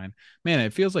age 29. Man,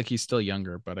 it feels like he's still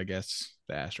younger, but I guess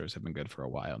the Astros have been good for a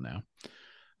while now.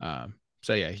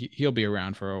 So yeah, he'll be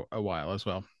around for a while as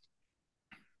well.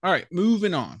 All right,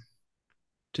 moving on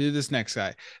to this next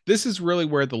guy. This is really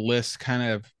where the list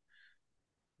kind of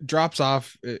drops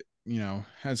off. It,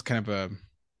 has kind of a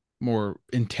more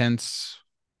intense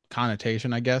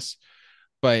connotation, I guess.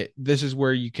 But this is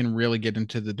where you can really get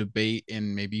into the debate,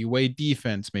 and maybe you weigh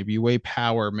defense, maybe you weigh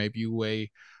power, maybe you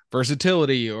weigh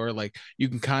versatility, or like you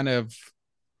can kind of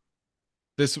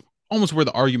this almost where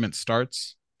the argument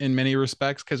starts in many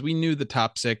respects, because we knew the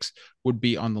top six would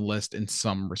be on the list in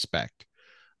some respect.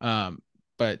 Um,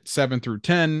 but 7 through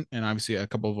 10, and obviously a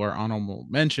couple of our honorable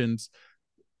mentions,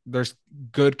 there's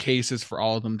good cases for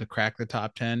all of them to crack the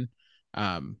top 10.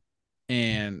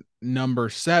 And number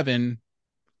 7,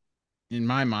 in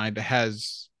my mind,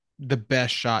 has the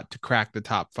best shot to crack the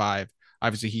top 5.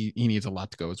 Obviously, he needs a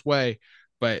lot to go his way,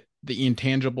 but the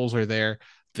intangibles are there.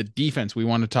 The defense, we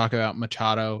want to talk about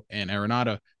Machado and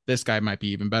Arenado. This guy might be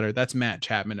even better. That's Matt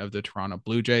Chapman of the Toronto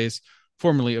Blue Jays,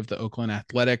 formerly of the Oakland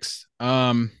Athletics.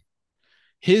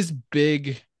 His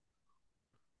big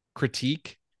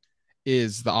critique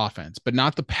is the offense, but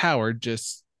not the power,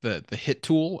 just the hit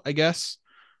tool, I guess.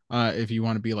 If you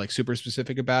want to be like super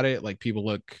specific about it, like people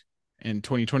look in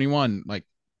 2021, like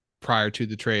prior to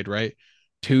the trade, right?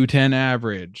 210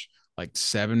 average, like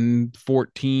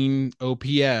 714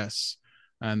 OPS.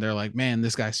 And they're like, man,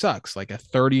 this guy sucks. Like a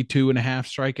 32.5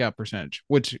 strikeout percentage,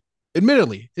 which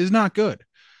admittedly is not good.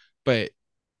 But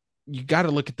you got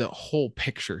to look at the whole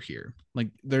picture here. Like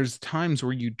there's times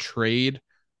where you trade,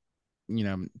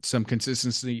 some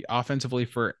consistency offensively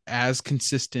for as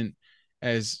consistent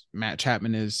as Matt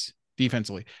Chapman is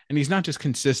defensively. And he's not just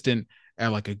consistent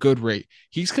at like a good rate.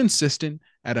 He's consistent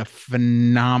at a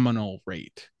phenomenal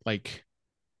rate. Like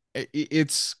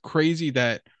it's crazy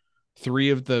that 3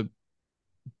 of the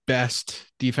best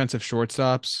defensive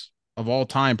shortstops of all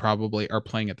time probably are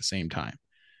playing at the same time,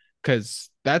 because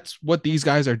that's what these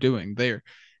guys are doing.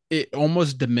 It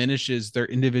almost diminishes their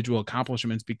individual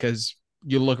accomplishments, because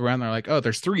you look around, they're like, oh,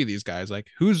 there's 3 of these guys. Like,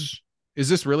 is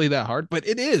this really that hard? But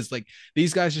it is. Like,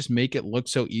 these guys just make it look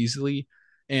so easily.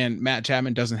 And Matt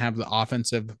Chapman doesn't have the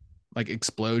offensive like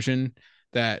explosion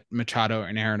that Machado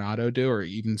and Arenado do, or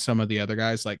even some of the other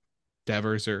guys like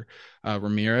Devers or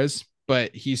Ramirez.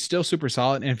 But he's still super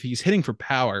solid. And if he's hitting for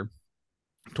power,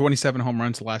 27 home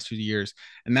runs the last 2 years,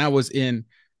 and that was in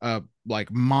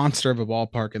like monster of a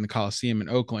ballpark in the Coliseum in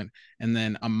Oakland, and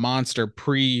then a monster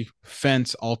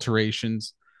pre-fence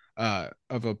alterations of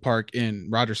a park in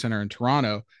Rogers Center in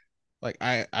Toronto. Like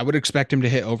I would expect him to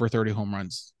hit over 30 home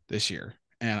runs this year,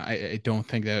 and I don't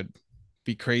think that would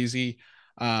be crazy.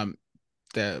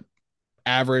 The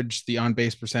average, the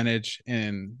on-base percentage,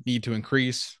 and need to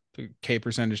increase. The K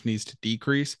percentage needs to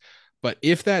decrease. But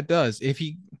if that does, if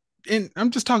he, and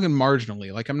I'm just talking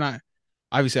marginally, like I'm not,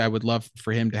 obviously I would love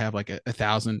for him to have like a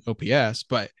 1,000 OPS,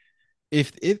 but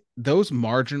if those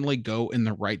marginally go in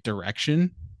the right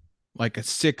direction, like a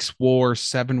 6 WAR,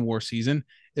 7 WAR season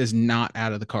is not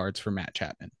out of the cards for Matt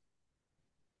Chapman.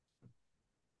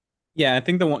 Yeah, I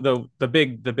think the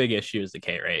big issue is the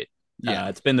K rate. Yeah,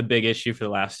 it's been the big issue for the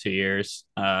last 2 years.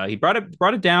 He brought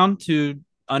it down to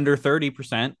under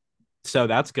 30%, so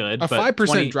that's good. A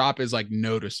 5% drop is like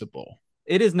noticeable.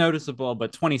 It is noticeable,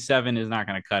 but 27 is not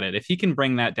going to cut it. If he can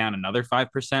bring that down another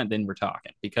 5%, then we're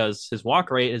talking, because his walk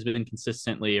rate has been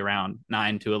consistently around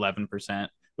 9 to 11%,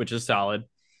 which is solid.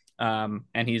 And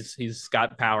he's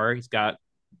got power. He's got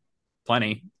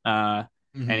plenty. And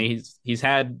he's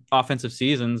had offensive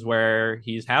seasons where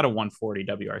he's had a 140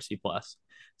 WRC plus.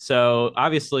 So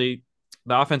obviously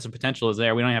the offensive potential is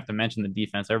there. We don't have to mention the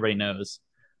defense. Everybody knows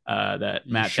that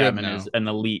Matt Chapman is an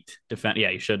elite defender. Yeah,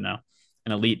 you should know,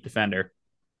 an elite defender.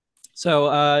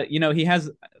 So he has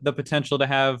the potential to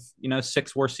have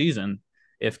 6 WAR season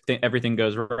if everything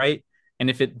goes right. And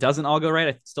if it doesn't all go right,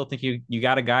 I still think you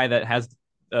got a guy that has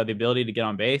the ability to get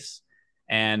on base,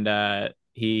 and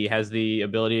he has the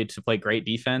ability to play great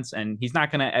defense, and he's not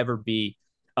going to ever be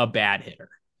a bad hitter.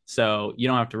 So you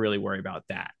don't have to really worry about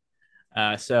that.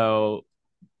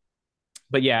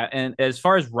 But yeah, and as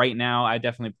far as right now, I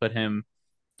definitely put him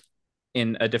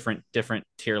in a different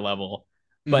tier level.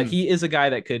 But he is a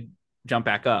guy that could jump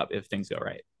back up if things go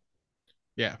right.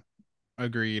 Yeah,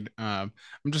 agreed. I'm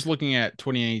just looking at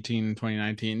 2018,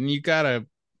 2019, and you gotta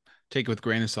take it with a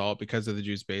grain of salt because of the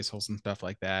juice baseballs and stuff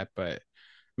like that. But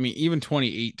I mean, even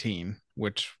 2018,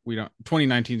 which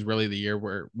 2019 is really the year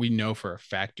where we know for a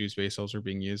fact juice baseballs are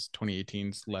being used. 2018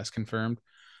 is less confirmed.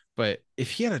 But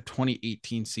if he had a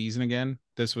 2018 season again,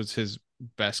 this was his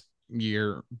best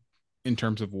year in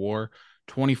terms of WAR.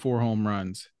 24 home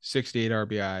runs, 68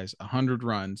 RBIs, 100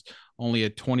 runs, only a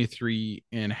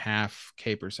 23.5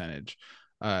 K percentage,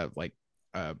 like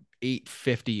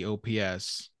 850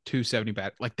 OPS, 270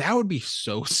 bat. Like that would be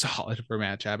so solid for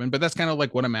Matt Chapman, but that's kind of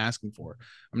like what I'm asking for.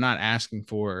 I'm not asking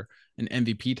for an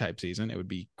MVP type season. It would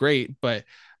be great, but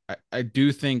I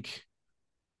do think,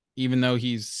 even though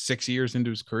he's 6 years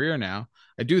into his career now,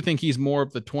 I do think he's more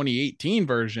of the 2018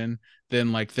 version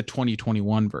than like the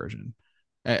 2021 version,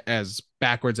 as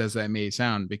backwards as that may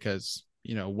sound, because,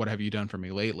 what have you done for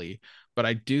me lately? But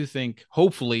I do think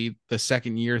hopefully the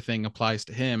second year thing applies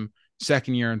to him.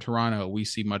 Second year in Toronto, we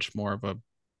see much more of a,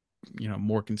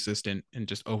 more consistent and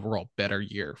just overall better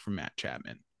year from Matt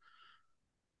Chapman.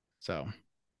 So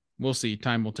we'll see.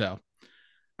 Time will tell.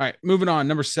 All right, moving on.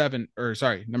 Number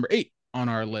 8 on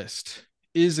our list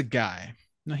is a guy.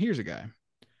 Now, here's a guy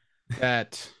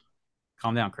that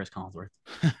calm down, Chris Collinsworth.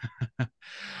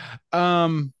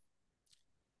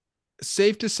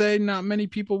 Safe to say not many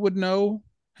people would know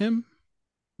him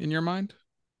in your mind.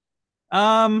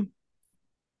 Yeah,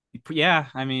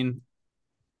 I mean,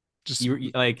 just you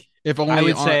like, if only I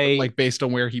would say, like, based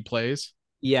on where he plays.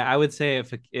 Yeah, I would say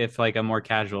if like a more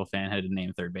casual fan had to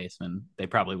name third baseman, they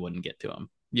probably wouldn't get to him.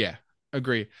 Yeah,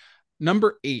 agree.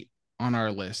 Number 8 on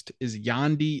our list is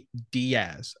Yandy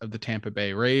Diaz of the Tampa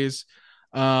Bay Rays.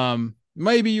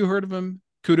 Maybe you heard of him.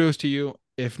 Kudos to you.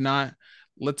 If not,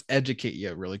 let's educate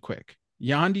you really quick.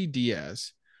 Yandy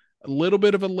Diaz, a little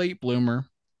bit of a late bloomer.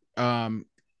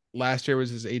 Last year was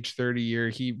his age 30 year.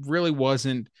 He really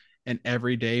wasn't an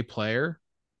everyday player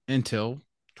until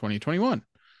 2021.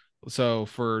 So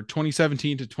for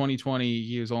 2017 to 2020,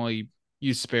 he was only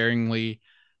used sparingly.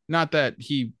 Not that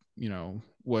he,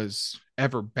 was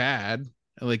ever bad.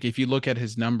 Like, if you look at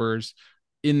his numbers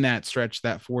in that stretch,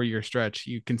 that 4-year stretch,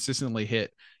 you consistently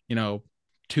hit,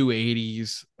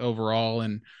 280s overall,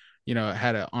 and,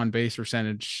 had an on base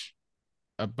percentage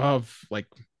above like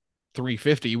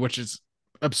 350, which is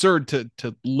absurd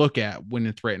to look at when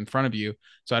it's right in front of you.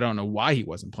 So I don't know why he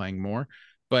wasn't playing more,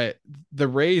 but the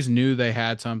Rays knew they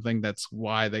had something. That's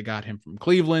why they got him from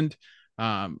Cleveland.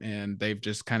 And they've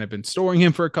just kind of been storing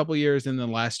him for a couple of years. And the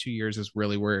last 2 years is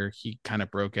really where he kind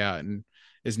of broke out and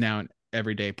is now an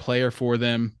everyday player for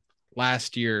them.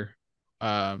 Last year,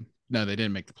 no, they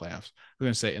didn't make the playoffs. I was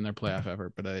going to say in their playoff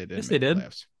effort, but they didn't. Yes, they did. The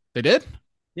playoffs. They did?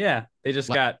 Yeah. They just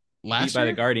got beat by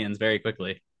the Guardians very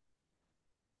quickly.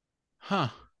 Huh.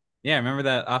 Yeah, remember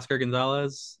that Oscar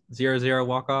Gonzalez 0-0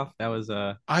 walk-off? That was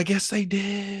I guess they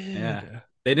did. Yeah.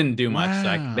 They didn't do much.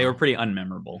 So they were pretty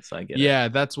unmemorable, so I get it. Yeah,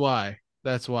 that's why.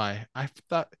 I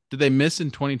thought, did they miss in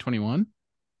 2021?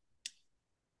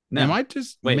 No. They might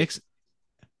just mix.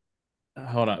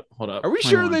 Hold up. Are we 21.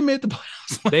 Sure they made the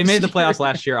playoffs? They made the playoffs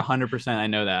last year, 100%. I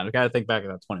know that. I got to think back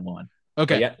about 21.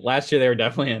 Okay. But yeah, last year they were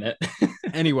definitely in it.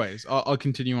 Anyways, I'll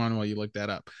continue on while you look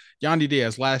that up. Yandy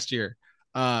Diaz last year,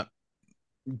 not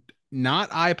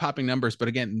eye-popping numbers, but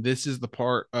again, this is the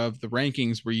part of the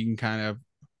rankings where you can kind of,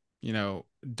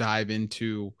 dive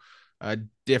into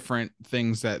different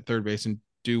things that third basemen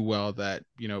do well that,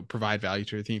 provide value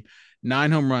to the team.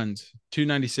 9 home runs,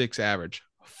 296 average,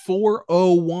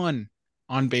 401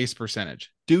 on base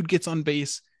percentage. Dude gets on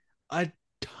base a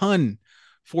ton.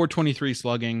 423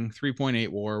 slugging, 3.8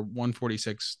 WAR,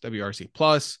 146 WRC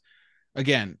plus.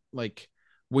 Again, like,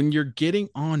 when you're getting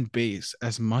on base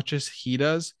as much as he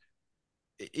does,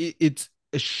 it's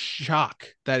a shock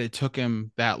that it took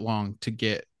him that long to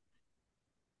get,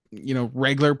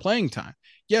 regular playing time.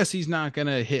 Yes, he's not going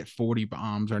to hit 40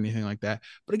 bombs or anything like that.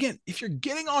 But again, if you're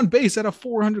getting on base at a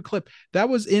 400 clip, that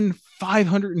was in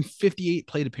 558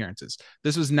 plate appearances.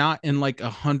 This was not in like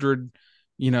 100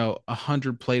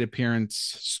 plate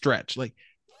appearance stretch. Like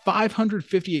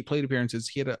 558 plate appearances,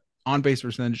 he had an on base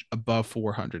percentage above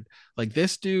 400. Like,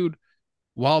 this dude,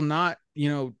 while not,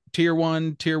 tier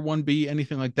 1, tier 1B,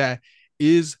 anything like that,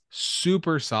 is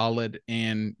super solid,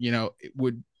 and, it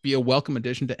would be a welcome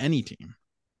addition to any team.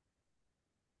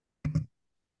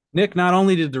 Nick, not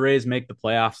only did the Rays make the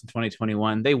playoffs in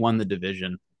 2021, they won the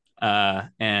division.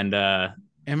 Am I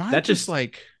just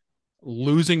like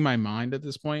losing my mind at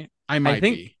this point? I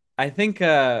think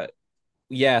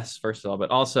yes, first of all,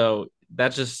 but also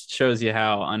that just shows you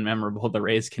how unmemorable the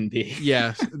Rays can be.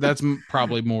 Yes, that's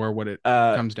probably more what it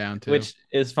comes down to. Which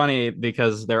is funny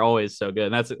because they're always so good.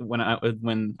 And that's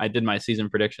when I did my season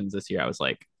predictions this year, I was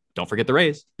like, don't forget the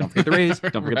Rays. Don't forget the Rays.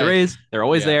 Don't forget the Rays. They're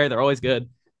always there. They're always good.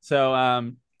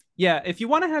 So, if you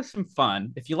want to have some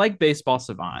fun, if you like Baseball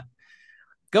Savant,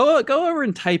 go over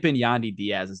and type in Yandy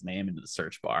Diaz's name into the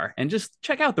search bar and just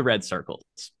check out the red circles.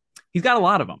 He's got a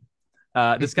lot of them.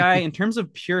 This guy, in terms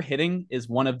of pure hitting, is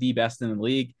one of the best in the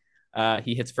league.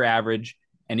 He hits for average,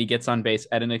 and he gets on base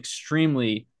at an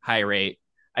extremely high rate.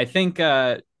 I think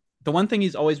the one thing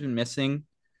he's always been missing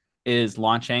is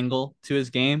launch angle to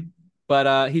his game,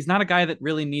 but he's not a guy that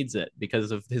really needs it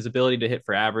because of his ability to hit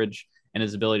for average and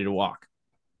his ability to walk.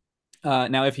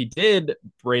 Now, if he did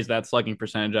raise that slugging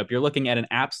percentage up, you're looking at an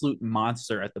absolute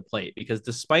monster at the plate because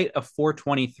despite a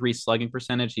 423 slugging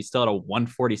percentage, he's still at a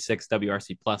 146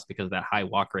 WRC plus because of that high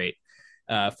walk rate.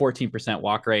 14%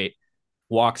 walk rate,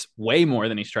 walks way more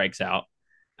than he strikes out,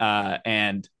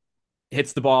 and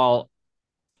hits the ball,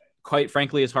 quite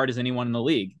frankly, as hard as anyone in the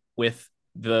league with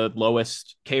the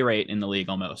lowest K rate in the league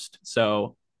almost.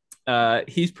 So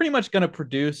he's pretty much going to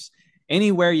produce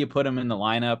anywhere you put him in the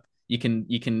lineup. You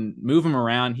can move him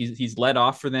around. He's led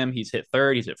off for them. He's hit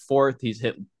third. He's hit fourth. He's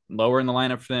hit lower in the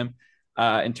lineup for them.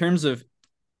 In terms of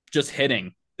just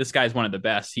hitting, this guy's one of the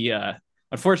best. He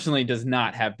unfortunately does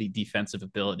not have the defensive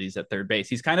abilities at third base.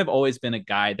 He's kind of always been a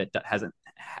guy that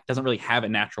doesn't really have a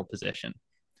natural position.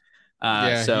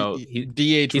 So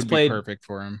DH would be perfect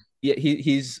for him. Yeah,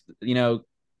 he's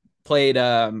played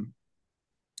a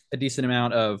decent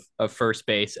amount of first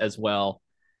base as well,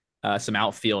 some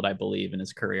outfield, I believe, in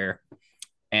his career.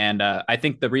 And I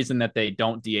think the reason that they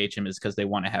don't DH him is because they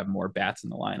want to have more bats in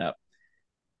the lineup.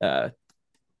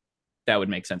 That would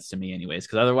make sense to me anyways,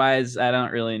 because otherwise I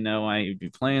don't really know why he'd be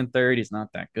playing third. He's not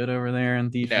that good over there in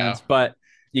defense, but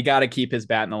you got to keep his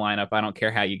bat in the lineup. I don't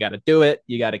care how you got to do it.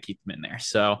 You got to keep him in there.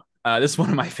 So this is one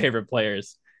of my favorite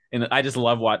players. And I just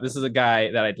love this is a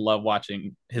guy that I'd love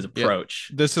watching his approach.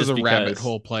 Yeah, this is a rabbit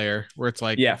hole player where it's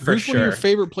like, for sure. One of your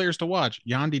favorite players to watch,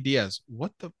 Yandy Diaz.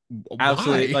 What the?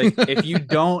 Absolutely. Like, if you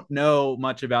don't know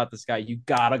much about this guy, you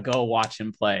gotta go watch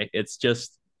him play. It's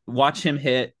just watch him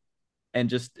hit and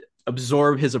just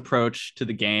absorb his approach to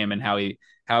the game and how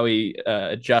he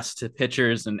adjusts to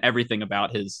pitchers, and everything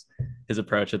about his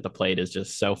approach at the plate is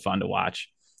just so fun to watch.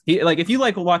 If you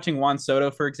like watching Juan Soto,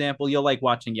 for example, you'll like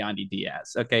watching Yandy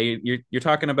Diaz. Okay, you're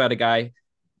talking about a guy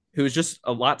who's just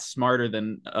a lot smarter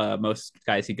than most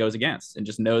guys he goes against, and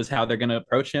just knows how they're going to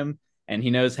approach him, and he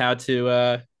knows how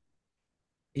to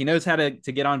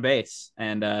get on base,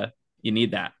 and you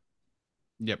need that.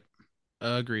 Yep,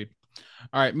 agreed.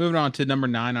 All right, moving on to number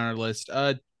 9 on our list.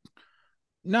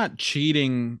 Not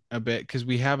cheating a bit because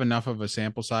we have enough of a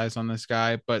sample size on this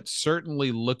guy, but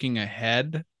certainly looking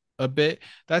ahead a bit,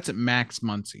 that's Max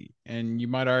Muncy. And you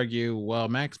might argue, well,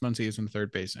 Max Muncy isn't a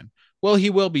third baseman. Well,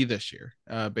 he will be this year,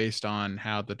 based on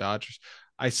how the Dodgers.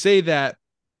 I say that.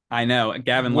 I know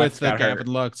Gavin Lux got hurt. Gavin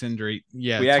Lux injury.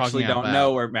 Yeah, we actually don't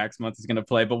know where Max Muncy is going to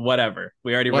play, but whatever.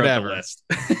 We already wrote the list.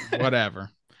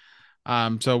 Whatever.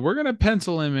 So we're gonna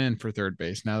pencil him in for third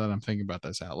base now that I'm thinking about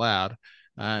this out loud.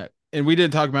 And we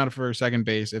didn't talk about it for second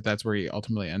base if that's where he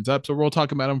ultimately ends up. So we'll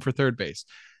talk about him for third base.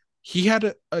 He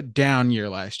had a down year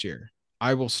last year.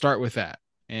 I will start with that.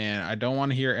 And I don't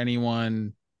want to hear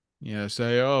anyone,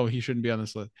 say, oh, he shouldn't be on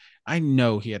this list. I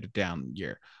know he had a down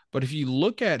year. But if you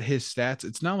look at his stats,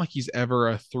 it's not like he's ever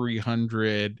a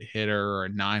 300 hitter or a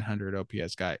 900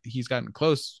 OPS guy. He's gotten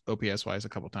close OPS wise a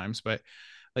couple times, but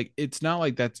like, it's not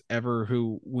like that's ever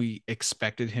who we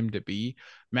expected him to be.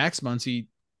 Max Muncy,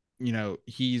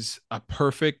 he's a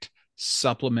perfect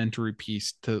supplementary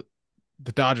piece to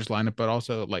the Dodgers lineup, but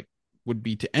also like would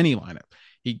be to any lineup.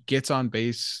 He gets on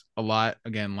base a lot.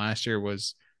 Again, last year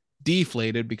was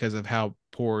deflated because of how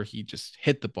poor he just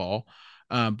hit the ball.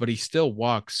 But he still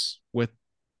walks with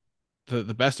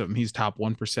the best of them. He's top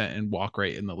 1% in walk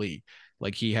rate in the league.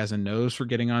 Like, he has a nose for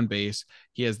getting on base.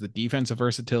 He has the defensive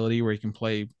versatility where he can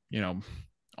play,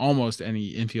 almost any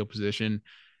infield position.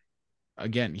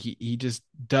 Again, he just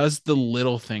does the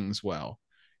little things well.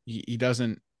 He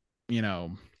doesn't,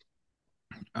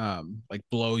 like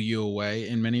blow you away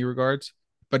in many regards,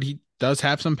 but he does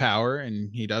have some power and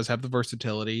he does have the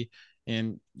versatility.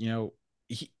 And,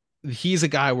 he's a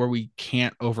guy where we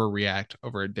can't overreact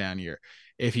over a down year.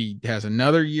 If he has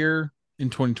another year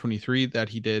in 2023 that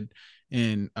he did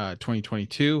in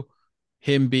 2022,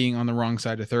 him being on the wrong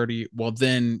side of 30, well,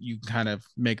 then you kind of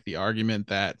make the argument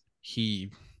that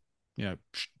he,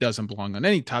 doesn't belong on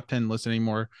any top 10 list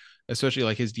anymore, especially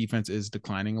like his defense is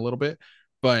declining a little bit.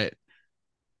 But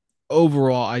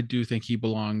overall, I do think he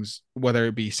belongs, whether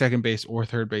it be second base or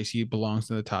third base, he belongs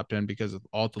in the top 10 because of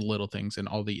all the little things and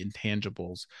all the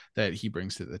intangibles that he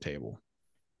brings to the table.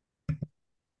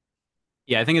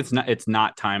 Yeah, I think it's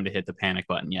not time to hit the panic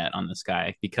button yet on this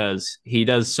guy because he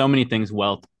does so many things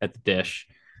well at the dish.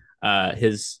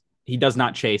 He does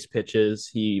not chase pitches.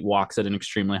 He walks at an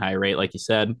extremely high rate, like you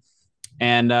said.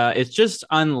 And it's just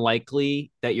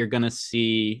unlikely that you're going to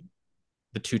see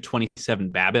the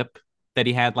 227 BABIP that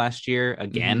he had last year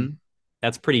again.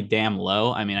 That's pretty damn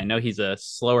low. I mean, I know he's a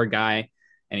slower guy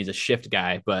and he's a shift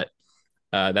guy, but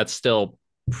that's still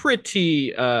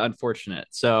pretty unfortunate.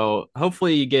 So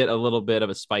hopefully you get a little bit of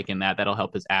a spike in that. That'll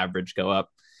help his average go up.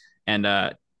 And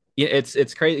yeah,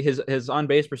 it's crazy. His on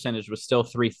base percentage was still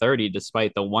 330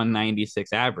 despite the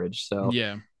 196 average. So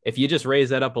Yeah. if you just raise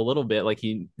that up a little bit, like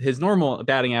his normal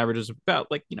batting average is about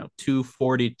like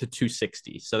 240 to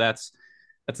 260. So that's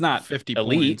not 50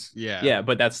 elite. points. Yeah. Yeah,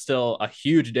 but that's still a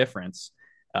huge difference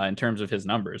in terms of his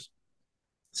numbers.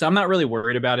 So I'm not really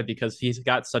worried about it because he's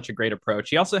got such a great approach.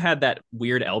 He also had that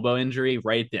weird elbow injury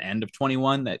right at the end of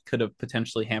 21 that could have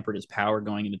potentially hampered his power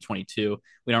going into 22.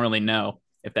 We don't really know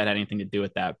if that had anything to do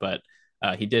with that, but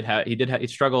he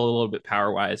struggled a little bit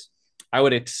power wise. I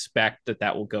would expect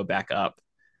that will go back up,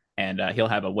 and he'll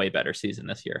have a way better season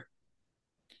this year.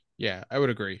 Yeah, I would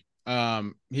agree.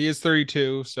 He is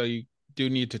 32, so you do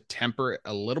need to temper it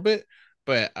a little bit,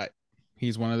 but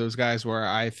he's one of those guys where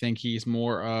I think he's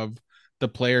more of the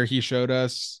player he showed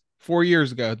us 4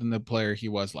 years ago than the player he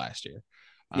was last year.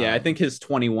 Yeah, I think his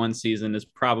 21 season is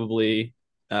probably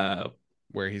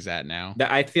where he's at now.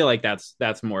 I feel like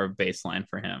that's more of baseline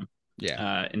for him.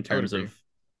 Yeah, in terms of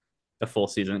the full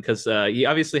season, because he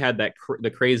obviously had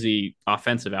the crazy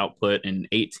offensive output in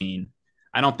 18.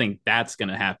 I don't think that's going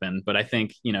to happen, but I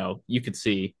think you could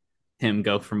see him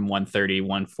go from 130,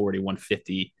 140,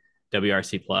 150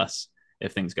 WRC plus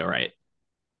if things go right.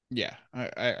 Yeah,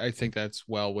 I think that's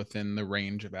well within the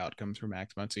range of outcomes for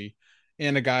Max Muncy.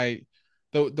 And a guy,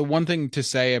 the one thing to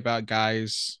say about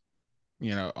guys,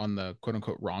 on the quote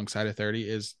unquote wrong side of 30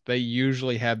 is they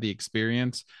usually have the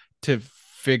experience to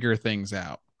figure things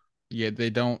out. Yeah, they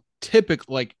don't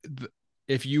typically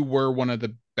if you were one of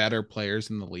the better players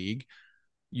in the league,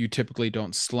 you typically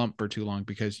don't slump for too long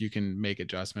because you can make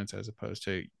adjustments, as opposed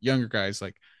to younger guys,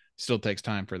 like still takes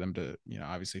time for them to,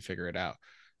 obviously figure it out.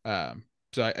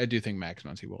 So I do think Max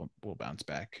Muncy will bounce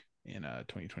back in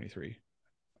 2023.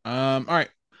 All right.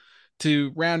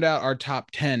 To round out our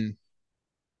top 10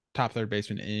 top third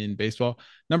baseman in baseball,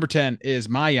 number 10 is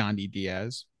my Yandy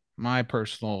Diaz, my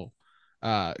personal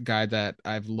guy that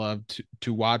I've loved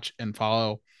to watch and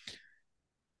follow.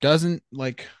 Doesn't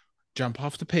jump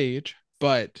off the page,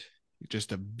 but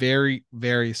just a very,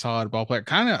 very solid ball player.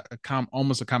 Kind of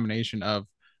almost a combination of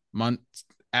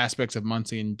aspects of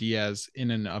Muncy and Diaz in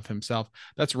and of himself.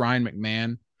 That's Ryan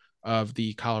McMahon of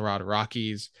the Colorado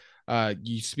Rockies.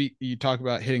 You talk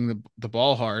about hitting the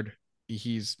ball hard.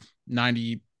 He's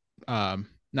 90th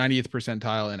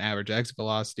percentile in average exit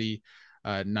velocity,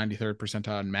 93rd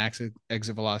percentile in max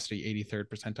exit velocity, 83rd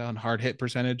percentile in hard hit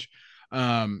percentage.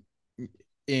 And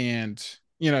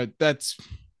that's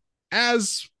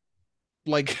as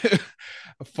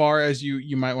far as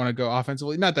you might want to go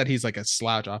offensively. Not that he's like a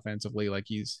slouch offensively, like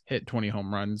he's hit 20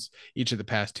 home runs each of the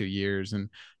past 2 years and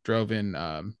drove in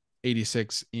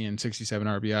 86 and 67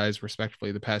 RBIs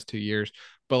respectively the past 2 years.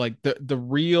 But the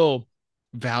real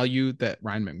value that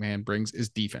Ryan McMahon brings is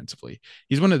defensively.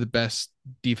 He's one of the best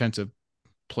defensive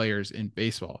players in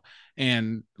baseball,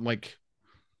 and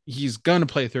he's gonna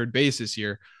play third base this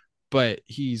year, but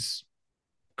he's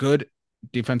good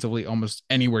defensively almost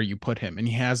anywhere you put him, and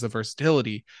he has the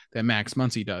versatility that Max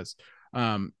Muncy does.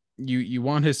 You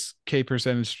want his K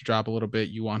percentage to drop a little bit,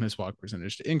 you want his walk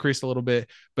percentage to increase a little bit,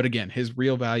 but again, his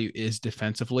real value is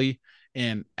defensively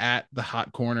and at the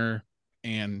hot corner,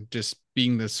 and just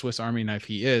being the Swiss Army knife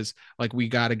he is. We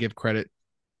got to give credit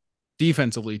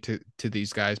defensively to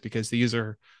these guys, because these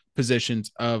are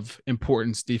positions of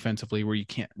importance defensively where you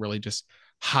can't really just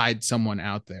hide someone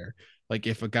out there.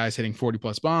 If a guy's hitting 40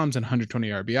 plus bombs and 120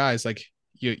 RBIs,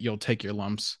 you'll take your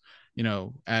lumps,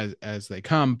 as they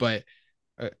come. But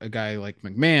a guy like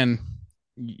McMahon,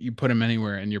 you put him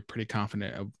anywhere and you're pretty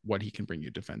confident of what he can bring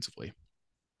you defensively.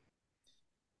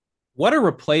 What a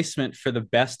replacement for the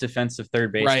best defensive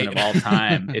third baseman of all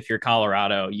time. If you're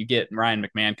Colorado, you get Ryan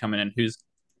McMahon coming in, who's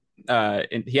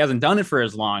he hasn't done it for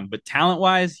as long, but talent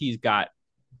wise, he's got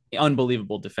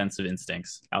unbelievable defensive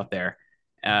instincts out there.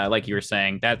 Like you were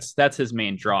saying, that's his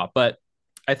main draw. But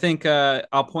I think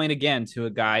I'll point again to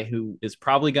a guy who is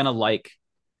probably going to like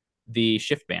the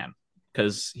shift ban,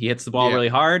 because he hits the ball really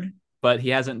hard, but he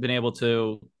hasn't been able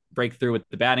to break through with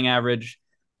the batting average.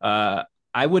 I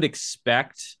would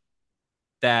expect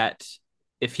that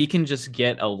if he can just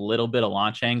get a little bit of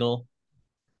launch angle,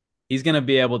 he's going to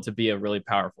be able to be a really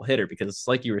powerful hitter, because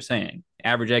like you were saying,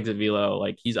 average exit velo,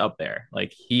 he's up there.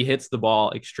 He hits the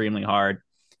ball extremely hard.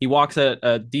 He walks at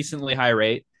a decently high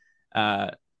rate.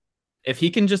 If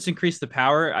he can just increase the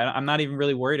power, I'm not even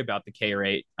really worried about the K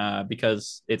rate,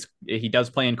 because he does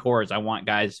play in cores. I want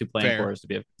guys who play in cores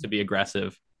to be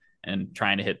aggressive. and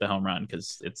trying to hit the home run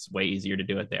because it's way easier to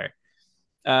do it there.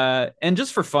 And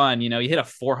just for fun, he hit a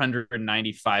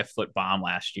 495-foot bomb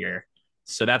last year,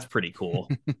 so that's pretty cool.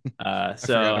 I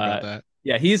forgot about that.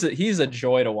 Yeah, he's a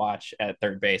joy to watch at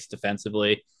third base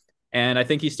defensively, and I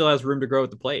think he still has room to grow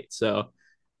at the plate. So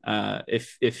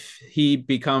if he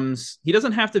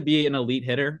doesn't have to be an elite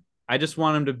hitter. I just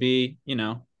want him to be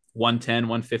 110,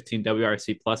 115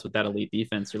 WRC plus with that elite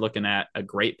defense. You're looking at a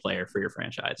great player for your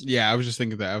franchise. Yeah, I was just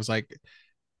thinking that. I was like,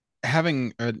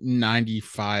 having a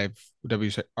 95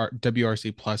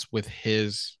 WRC plus with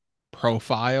his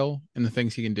profile and the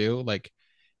things he can do, like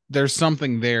there's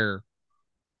something there.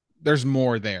 There's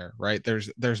more there, right?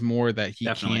 There's more that he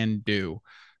Definitely. Can do.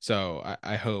 So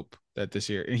I hope that this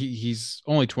year he's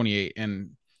only 28,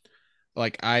 and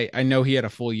like I know he had a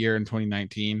full year in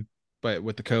 2019, but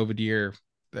with the COVID year,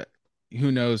 that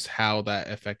who knows how that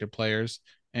affected players.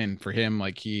 And for him,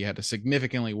 like he had a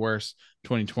significantly worse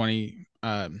 2020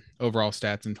 overall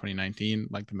stats in 2019,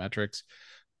 like the metrics.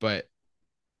 But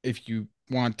if you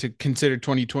want to consider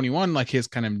 2021 like his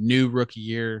kind of new rookie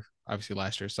year, obviously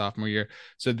last year, sophomore year.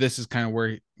 So this is kind of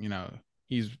where,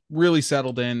 he's really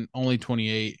settled in, only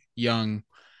 28, young,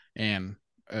 and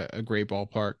a great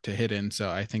ballpark to hit in. So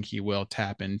I think he will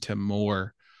tap into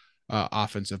more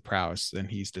offensive prowess than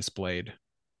he's displayed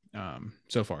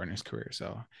so far in his career.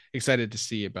 So excited to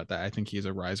see about that. I think he's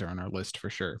a riser on our list for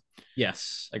sure.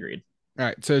 Yes, agreed. All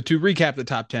right. So to recap the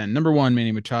top 10, number 1,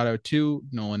 Manny Machado. 2,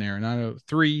 Nolan Arenado.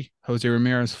 3, Jose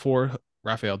Ramirez. 4,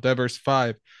 Rafael Devers.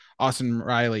 5, Austin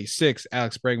Riley. 6,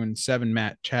 Alex Bregman. 7,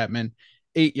 Matt Chapman.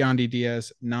 8, Yandy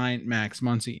Diaz. 9, Max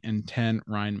Muncy. And 10,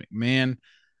 Ryan McMahon.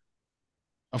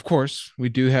 Of course, we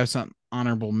do have some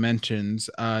honorable mentions.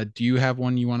 Do you have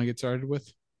one you want to get started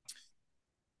with?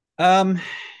 I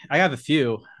have a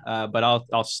few, but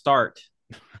I'll start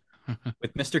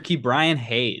with Mr. Ke'Bryan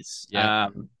Hayes.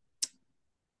 Yep.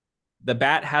 The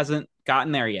bat hasn't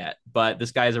gotten there yet, but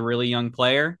this guy is a really young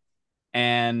player.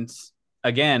 And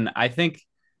again, I think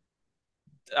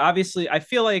obviously I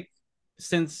feel like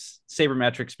since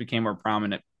sabermetrics became more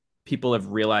prominent, people have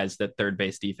realized that third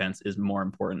base defense is more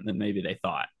important than maybe they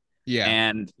thought. Yeah.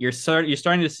 And you're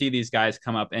starting to see these guys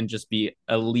come up and just be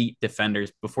elite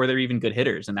defenders before they're even good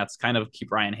hitters. And that's kind of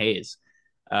Ke'Bryan Hayes.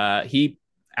 He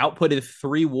outputted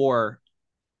 3 WAR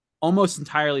almost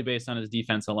entirely based on his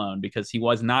defense alone because he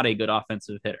was not a good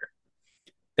offensive hitter.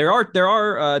 There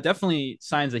are definitely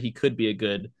signs that he could be a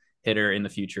good hitter in the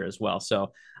future as well.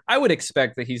 So I would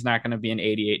expect that he's not going to be an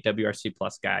 88 WRC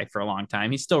plus guy for a long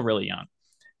time. He's still really young.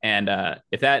 And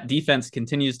if that defense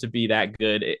continues to be that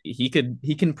good, he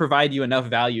can provide you enough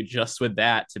value just with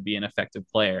that to be an effective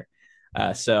player.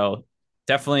 So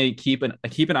definitely keep an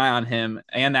eye on him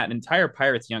and that entire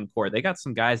Pirates young core. They got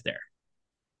some guys there.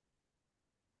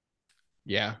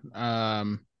 Yeah.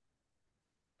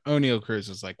 O'Neal Cruz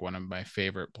is like one of my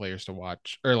favorite players to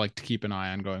watch or like to keep an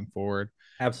eye on going forward.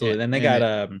 Absolutely. Then they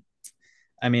got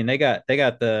they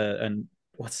got the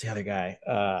what's the other guy?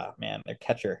 Their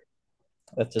catcher.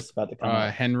 That's just about to come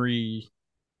up. Henry.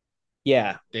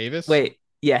 Yeah. Davis. Wait.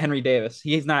 Yeah, Henry Davis.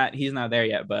 He's not there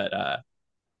yet, but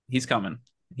he's coming.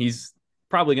 He's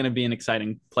probably going to be an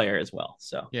exciting player as well.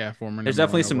 So yeah, there's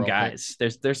definitely some guys.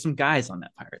 There's some guys on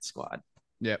that Pirates squad.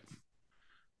 Yep.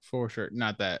 For sure.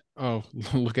 Not that. Oh,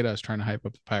 look at us trying to hype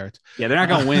up the Pirates. Yeah, they're not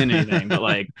going to win anything, but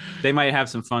like they might have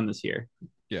some fun this year.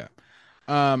 Yeah.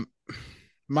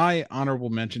 My honorable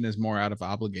mention is more out of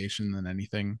obligation than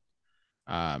anything.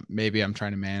 Maybe I'm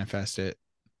trying to manifest it.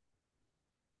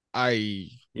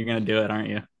 You're gonna do it, aren't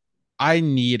you? I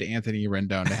need Anthony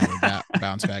Rendon to have a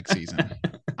bounce back season.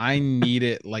 I need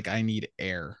it like I need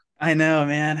air. I know,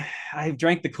 man. I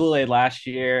drank the Kool-Aid last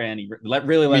year, and he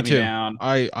really let me down.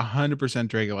 I 100%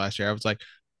 drank it last year. I was like,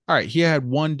 all right, he had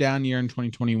one down year in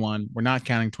 2021. We're not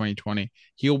counting 2020.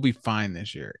 He'll be fine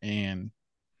this year. And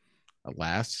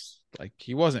alas, like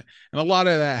he wasn't. And a lot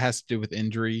of that has to do with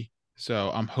injury.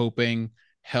 So I'm hoping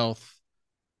health,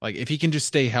 like if he can just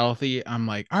stay healthy, I'm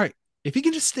like, all right, if he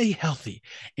can just stay healthy,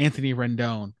 Anthony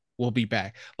Rendon will be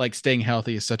back. Like staying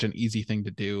healthy is such an easy thing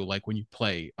to do. Like when you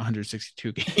play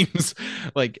 162 games,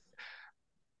 like,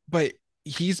 but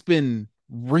he's been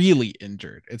really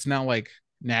injured. It's not like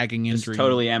nagging injury. It's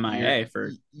totally MIA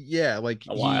for like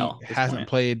a while. He hasn't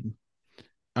played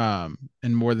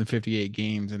in more than 58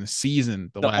 games in a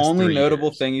season. The only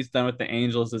notable thing he's done with the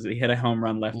Angels is he hit a home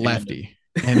run lefty.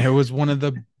 And it was one of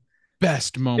the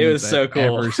best moments it was so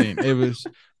cool. I've ever seen. It was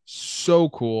so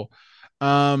cool.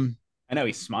 I know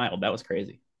he smiled. That was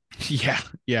crazy.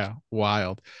 Yeah,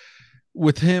 wild.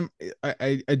 With him,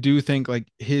 I do think like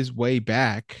his way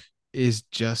back is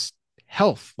just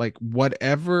health. Like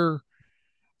whatever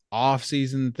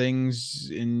off-season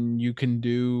things and you can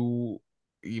do,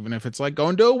 even if it's like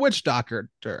going to a witch doctor.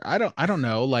 I don't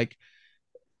know, like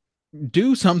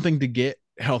do something to get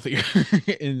healthier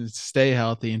and stay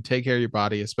healthy and take care of your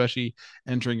body, especially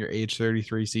entering your age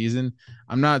 33 season.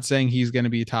 I'm not saying he's going to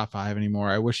be top 5 anymore.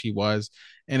 I wish he was.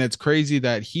 And it's crazy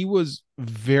that he was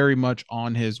very much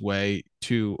on his way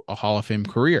to a Hall of Fame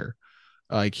career.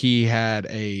 Like he had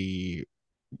a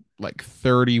like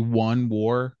 31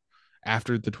 WAR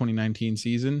after the 2019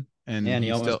 season, and Yeah, and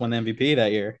he almost still won the MVP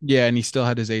that year. yeah, and he still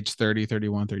had his age 30,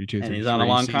 31, 32, and he's on a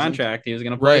long contract. He was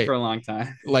going to play for a long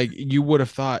time. Like you would have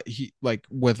thought he, like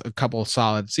with a couple of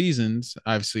solid seasons,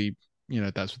 obviously,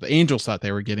 that's what the Angels thought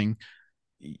they were getting.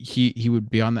 He would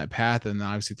be on that path, and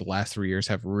obviously the last 3 years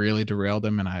have really derailed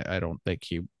him, and I don't think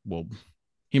he will.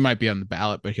 He might be on the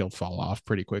ballot, but he'll fall off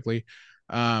pretty quickly,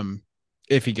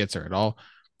 if he gets there at all.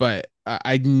 But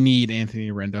I need Anthony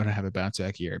Rendon to have a bounce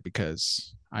back year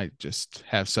because I just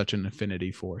have such an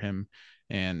affinity for him.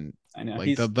 And I know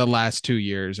like the last 2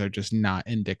 years are just not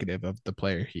indicative of the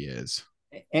player he is.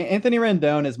 Anthony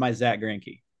Rendon is my Zach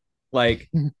Greinke.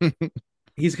 Like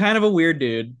he's kind of a weird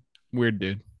dude. Weird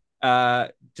dude.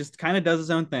 Just kind of does his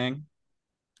own thing.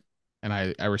 And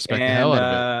I respect the hell out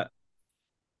of it.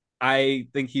 I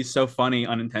think he's so funny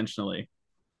unintentionally.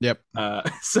 Yep.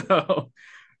 So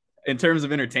in terms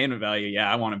of entertainment value,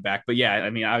 yeah, I want him back. But yeah, I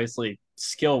mean, obviously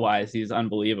skill wise, he's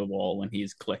unbelievable when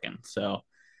he's clicking. So,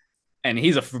 and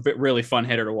he's a really fun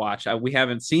hitter to watch. We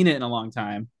haven't seen it in a long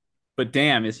time, but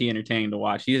damn, is he entertaining to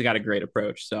watch. He's got a great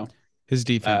approach. So his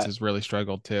defense has really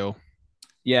struggled too.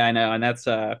 Yeah, I know. And that's,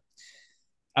 I'm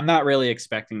not really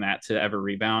expecting that to ever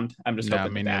rebound. I'm just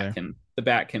hoping the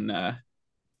bat can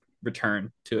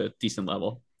return to a decent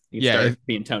level. Start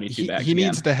being Tony two back. He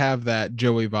needs to have that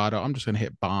Joey Votto, I'm just going to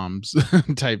hit bombs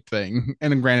type thing.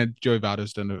 And then granted, Joey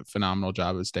Votto's done a phenomenal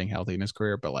job of staying healthy in his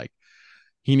career, but like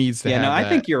he needs to. Yeah, no, I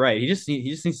think you're right. He just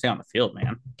needs to stay on the field,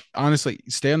 man. Honestly,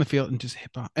 stay on the field and just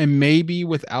hit bomb. And maybe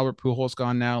with Albert Pujols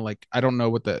gone now, like I don't know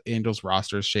what the Angels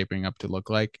roster is shaping up to look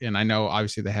like. And I know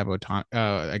obviously they have Ohtani.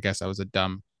 I guess that was a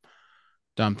dumb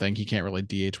thing. He can't really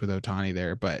DH with Ohtani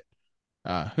there, but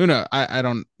who knows? I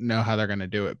don't know how they're going to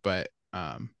do it, but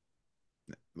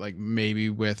like maybe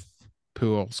with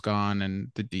Pujols gone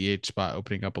and the DH spot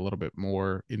opening up a little bit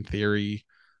more in theory,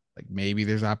 like maybe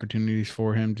there's opportunities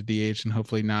for him to DH and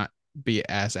hopefully not be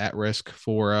as at risk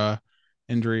for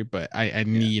injury. But I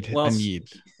need a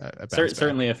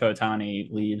certainly if Ohtani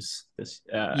leaves this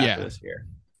after this year,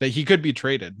 that he could be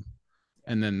traded,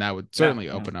 and then that would certainly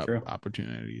open up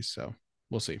opportunities. So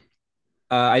we'll see.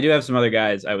 I do have some other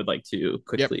guys I would like to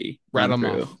quickly run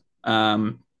through.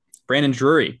 Brandon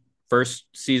Drury, first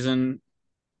season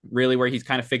really where he's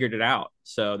kind of figured it out.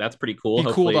 So that's pretty cool.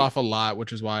 He cooled off a lot,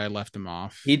 which is why I left him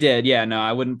off. He did. Yeah, no,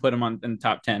 I wouldn't put him in the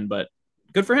top 10, but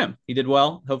good for him. He did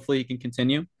well. Hopefully he can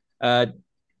continue. I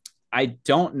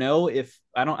don't know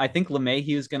I think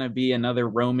LeMahieu is going to be another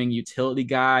roaming utility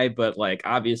guy, but like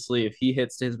obviously if he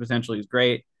hits to his potential, he's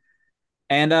great.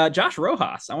 And Josh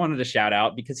Rojas, I wanted to shout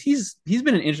out because he's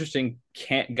been an interesting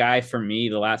guy for me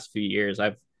the last few years.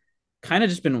 I've kind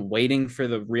of just been waiting for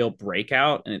the real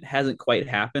breakout, and it hasn't quite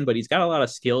happened, but he's got a lot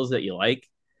of skills that you like.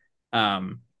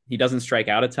 He doesn't strike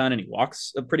out a ton, and he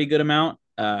walks a pretty good amount.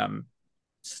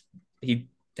 He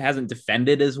hasn't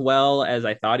defended as well as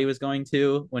I thought he was going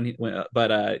to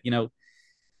but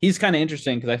he's kind of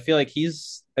interesting because I feel like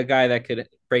he's a guy that could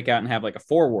break out and have like a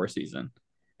 4 WAR season.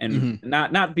 And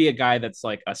not be a guy that's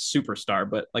like a superstar,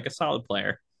 but like a solid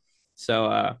player.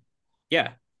 So,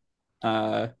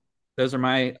 those are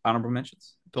my honorable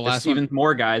mentions. There's even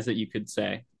more guys that you could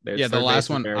say. The last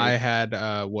one I had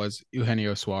was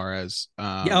Eugenio Suarez.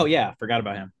 Forgot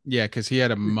about him. Yeah, because he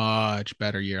had a much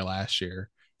better year last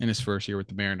year in his first year with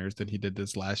the Mariners than he did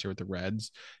this last year with the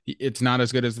Reds. It's not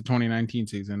as good as the 2019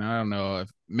 season. I don't know if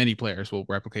many players will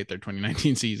replicate their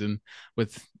 2019 season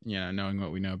with, knowing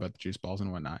what we know about the juice balls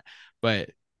and whatnot, but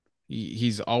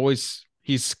he's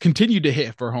continued to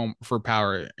hit for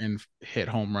power and hit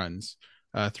home runs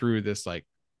through this like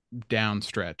down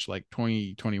stretch. Like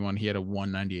 2021, he had a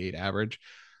 198 average.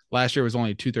 Last year was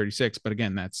only 236, but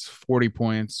again, that's 40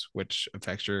 points, which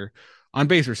affects your on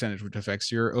base percentage, which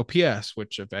affects your OPS,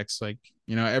 which affects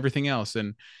everything else.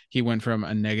 And he went from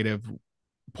a negative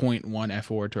 0.1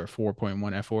 F4 to a 4.1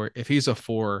 F4. If he's a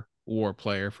 4 WAR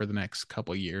player for the next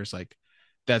couple of years, like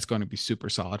that's going to be super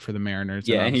solid for the Mariners.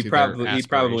 Yeah, and he probably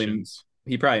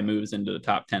moves into the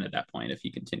top 10 at that point if he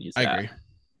continues. I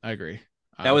agree.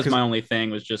 That was my only thing,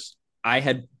 was just I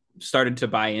had started to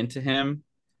buy into him,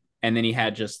 and then he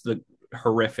had just the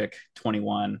horrific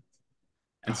 21.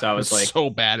 And so I was like, so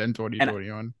bad in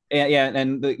 2021.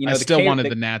 and I still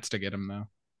wanted the Nats to get him though.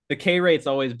 The K rate's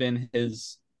always been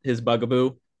his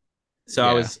bugaboo.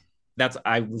 So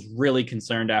I was really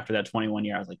concerned after that 21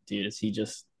 year. I was like, dude, is he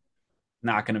just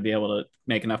not going to be able to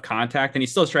make enough contact? And he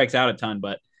still strikes out a ton,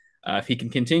 but if he can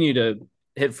continue to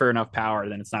hit for enough power,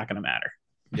 then it's not going to matter.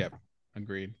 Yep,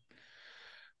 agreed.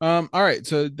 All right,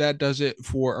 so that does it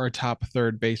for our top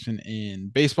third baseman in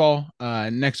baseball.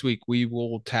 Next week we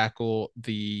will tackle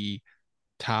the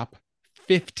top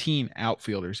 15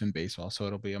 outfielders in baseball, so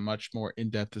it'll be a much more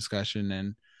in-depth discussion.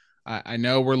 And I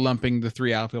know we're lumping the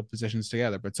 3 outfield positions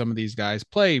together, but some of these guys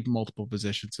play multiple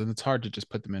positions, and it's hard to just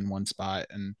put them in one spot.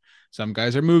 And some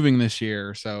guys are moving this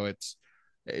year, so it's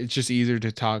just easier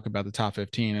to talk about the top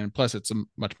 15. And plus, it's a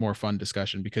much more fun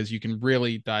discussion because you can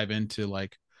really dive into,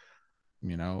 like,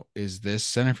 you know, is this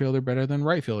center fielder better than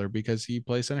right fielder because he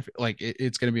plays center field? Like,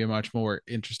 it's going to be a much more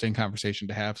interesting conversation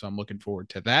to have. So I'm looking forward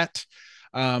to that.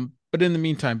 But in the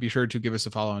meantime, be sure to give us a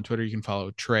follow on Twitter. You can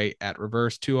follow Trey at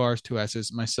Reverse, 2 R's, 2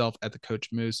 S's, myself at the Coach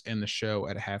Moose, and the show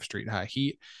at Half Street High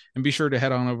Heat. And be sure to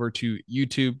head on over to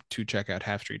YouTube to check out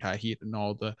Half Street High Heat and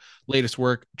all the latest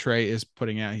work Trey is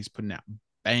putting out. He's putting out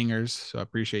bangers. So I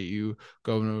appreciate you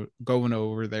going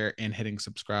over there and hitting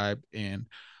subscribe, and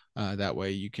that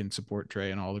way you can support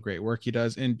Trey and all the great work he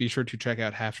does. And be sure to check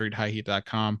out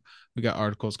halfstreethighheat.com. We got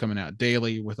articles coming out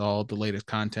daily with all the latest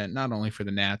content, not only for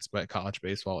the Nats, but college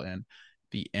baseball and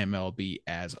the MLB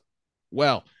as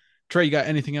well. Trey, you got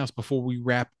anything else before we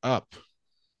wrap up?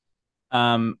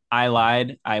 I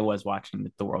lied. I was watching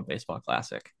the World Baseball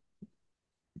Classic.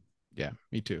 Yeah,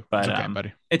 me too. But it's okay,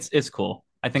 buddy. It's cool.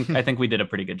 I think we did a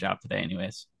pretty good job today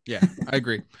anyways. Yeah, I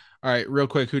agree. All right, real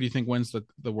quick, who do you think wins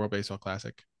the World Baseball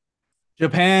Classic?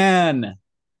 Japan.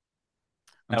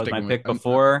 That was my pick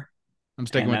before. I'm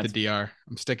sticking with the DR.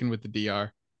 I'm sticking with the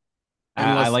DR.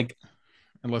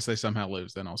 Unless they somehow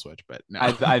lose, then I'll switch. But no,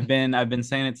 I've been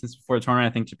saying it since before the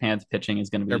tournament. I think Japan's pitching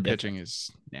is going to be their pitching is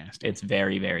nasty. It's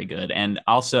very, very good. And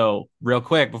also, real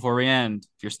quick before we end,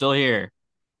 if you're still here,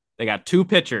 they got 2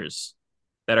 pitchers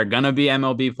that are going to be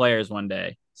MLB players one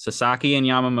day. Sasaki and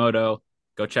Yamamoto.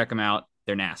 Go check them out.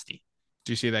 They're nasty.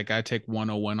 Do you see that guy take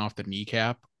 101 off the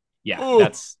kneecap? Yeah, Ooh.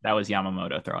 that was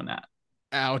Yamamoto throwing that.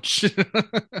 Ouch.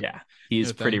 Yeah,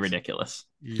 he's pretty ridiculous.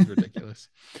 He's ridiculous.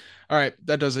 All right,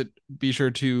 that does it. Be sure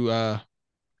to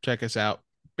check us out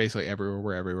basically everywhere.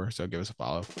 We're everywhere. So give us a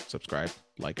follow, subscribe,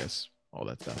 like us, all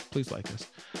that stuff. Please like us.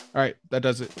 All right, that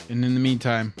does it. And in the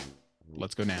meantime,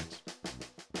 let's go Nats.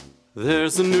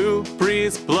 There's a new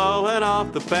breeze blowing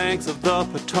off the banks of the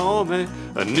Potomac.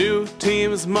 A new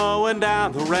team's mowing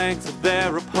down the ranks of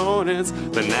their opponents.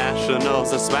 The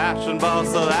Nationals are smashing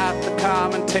balls so that the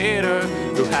commentator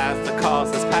who has the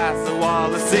calls has passed the wall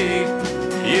to see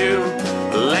you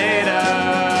later.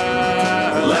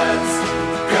 Let's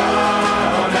go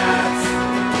Nats.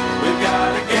 We've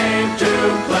got a game to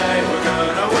play. We're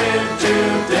gonna win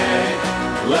today.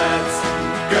 Let's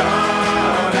go.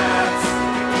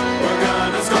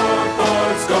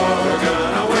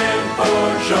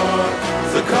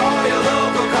 So call your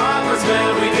local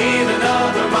congressman, we need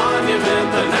another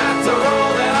monument. The Nats are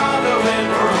rolling on to win.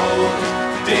 We're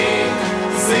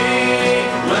D.C.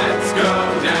 Let's go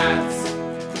Nats.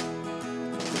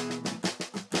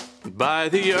 By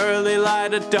the early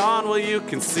light of dawn, well, you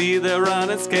can see they're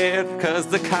running scared, 'cause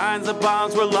the kinds of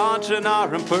bombs we're launching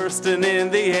aren't bursting in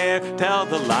the air. Tell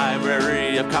the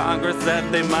Library of Congress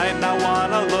that they might not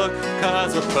want to look,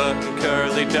 'cause we're putting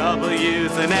curly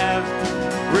W's in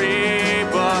every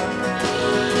book.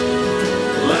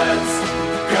 Let's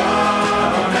go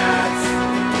Nats.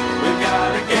 We've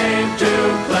got a game to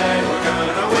play.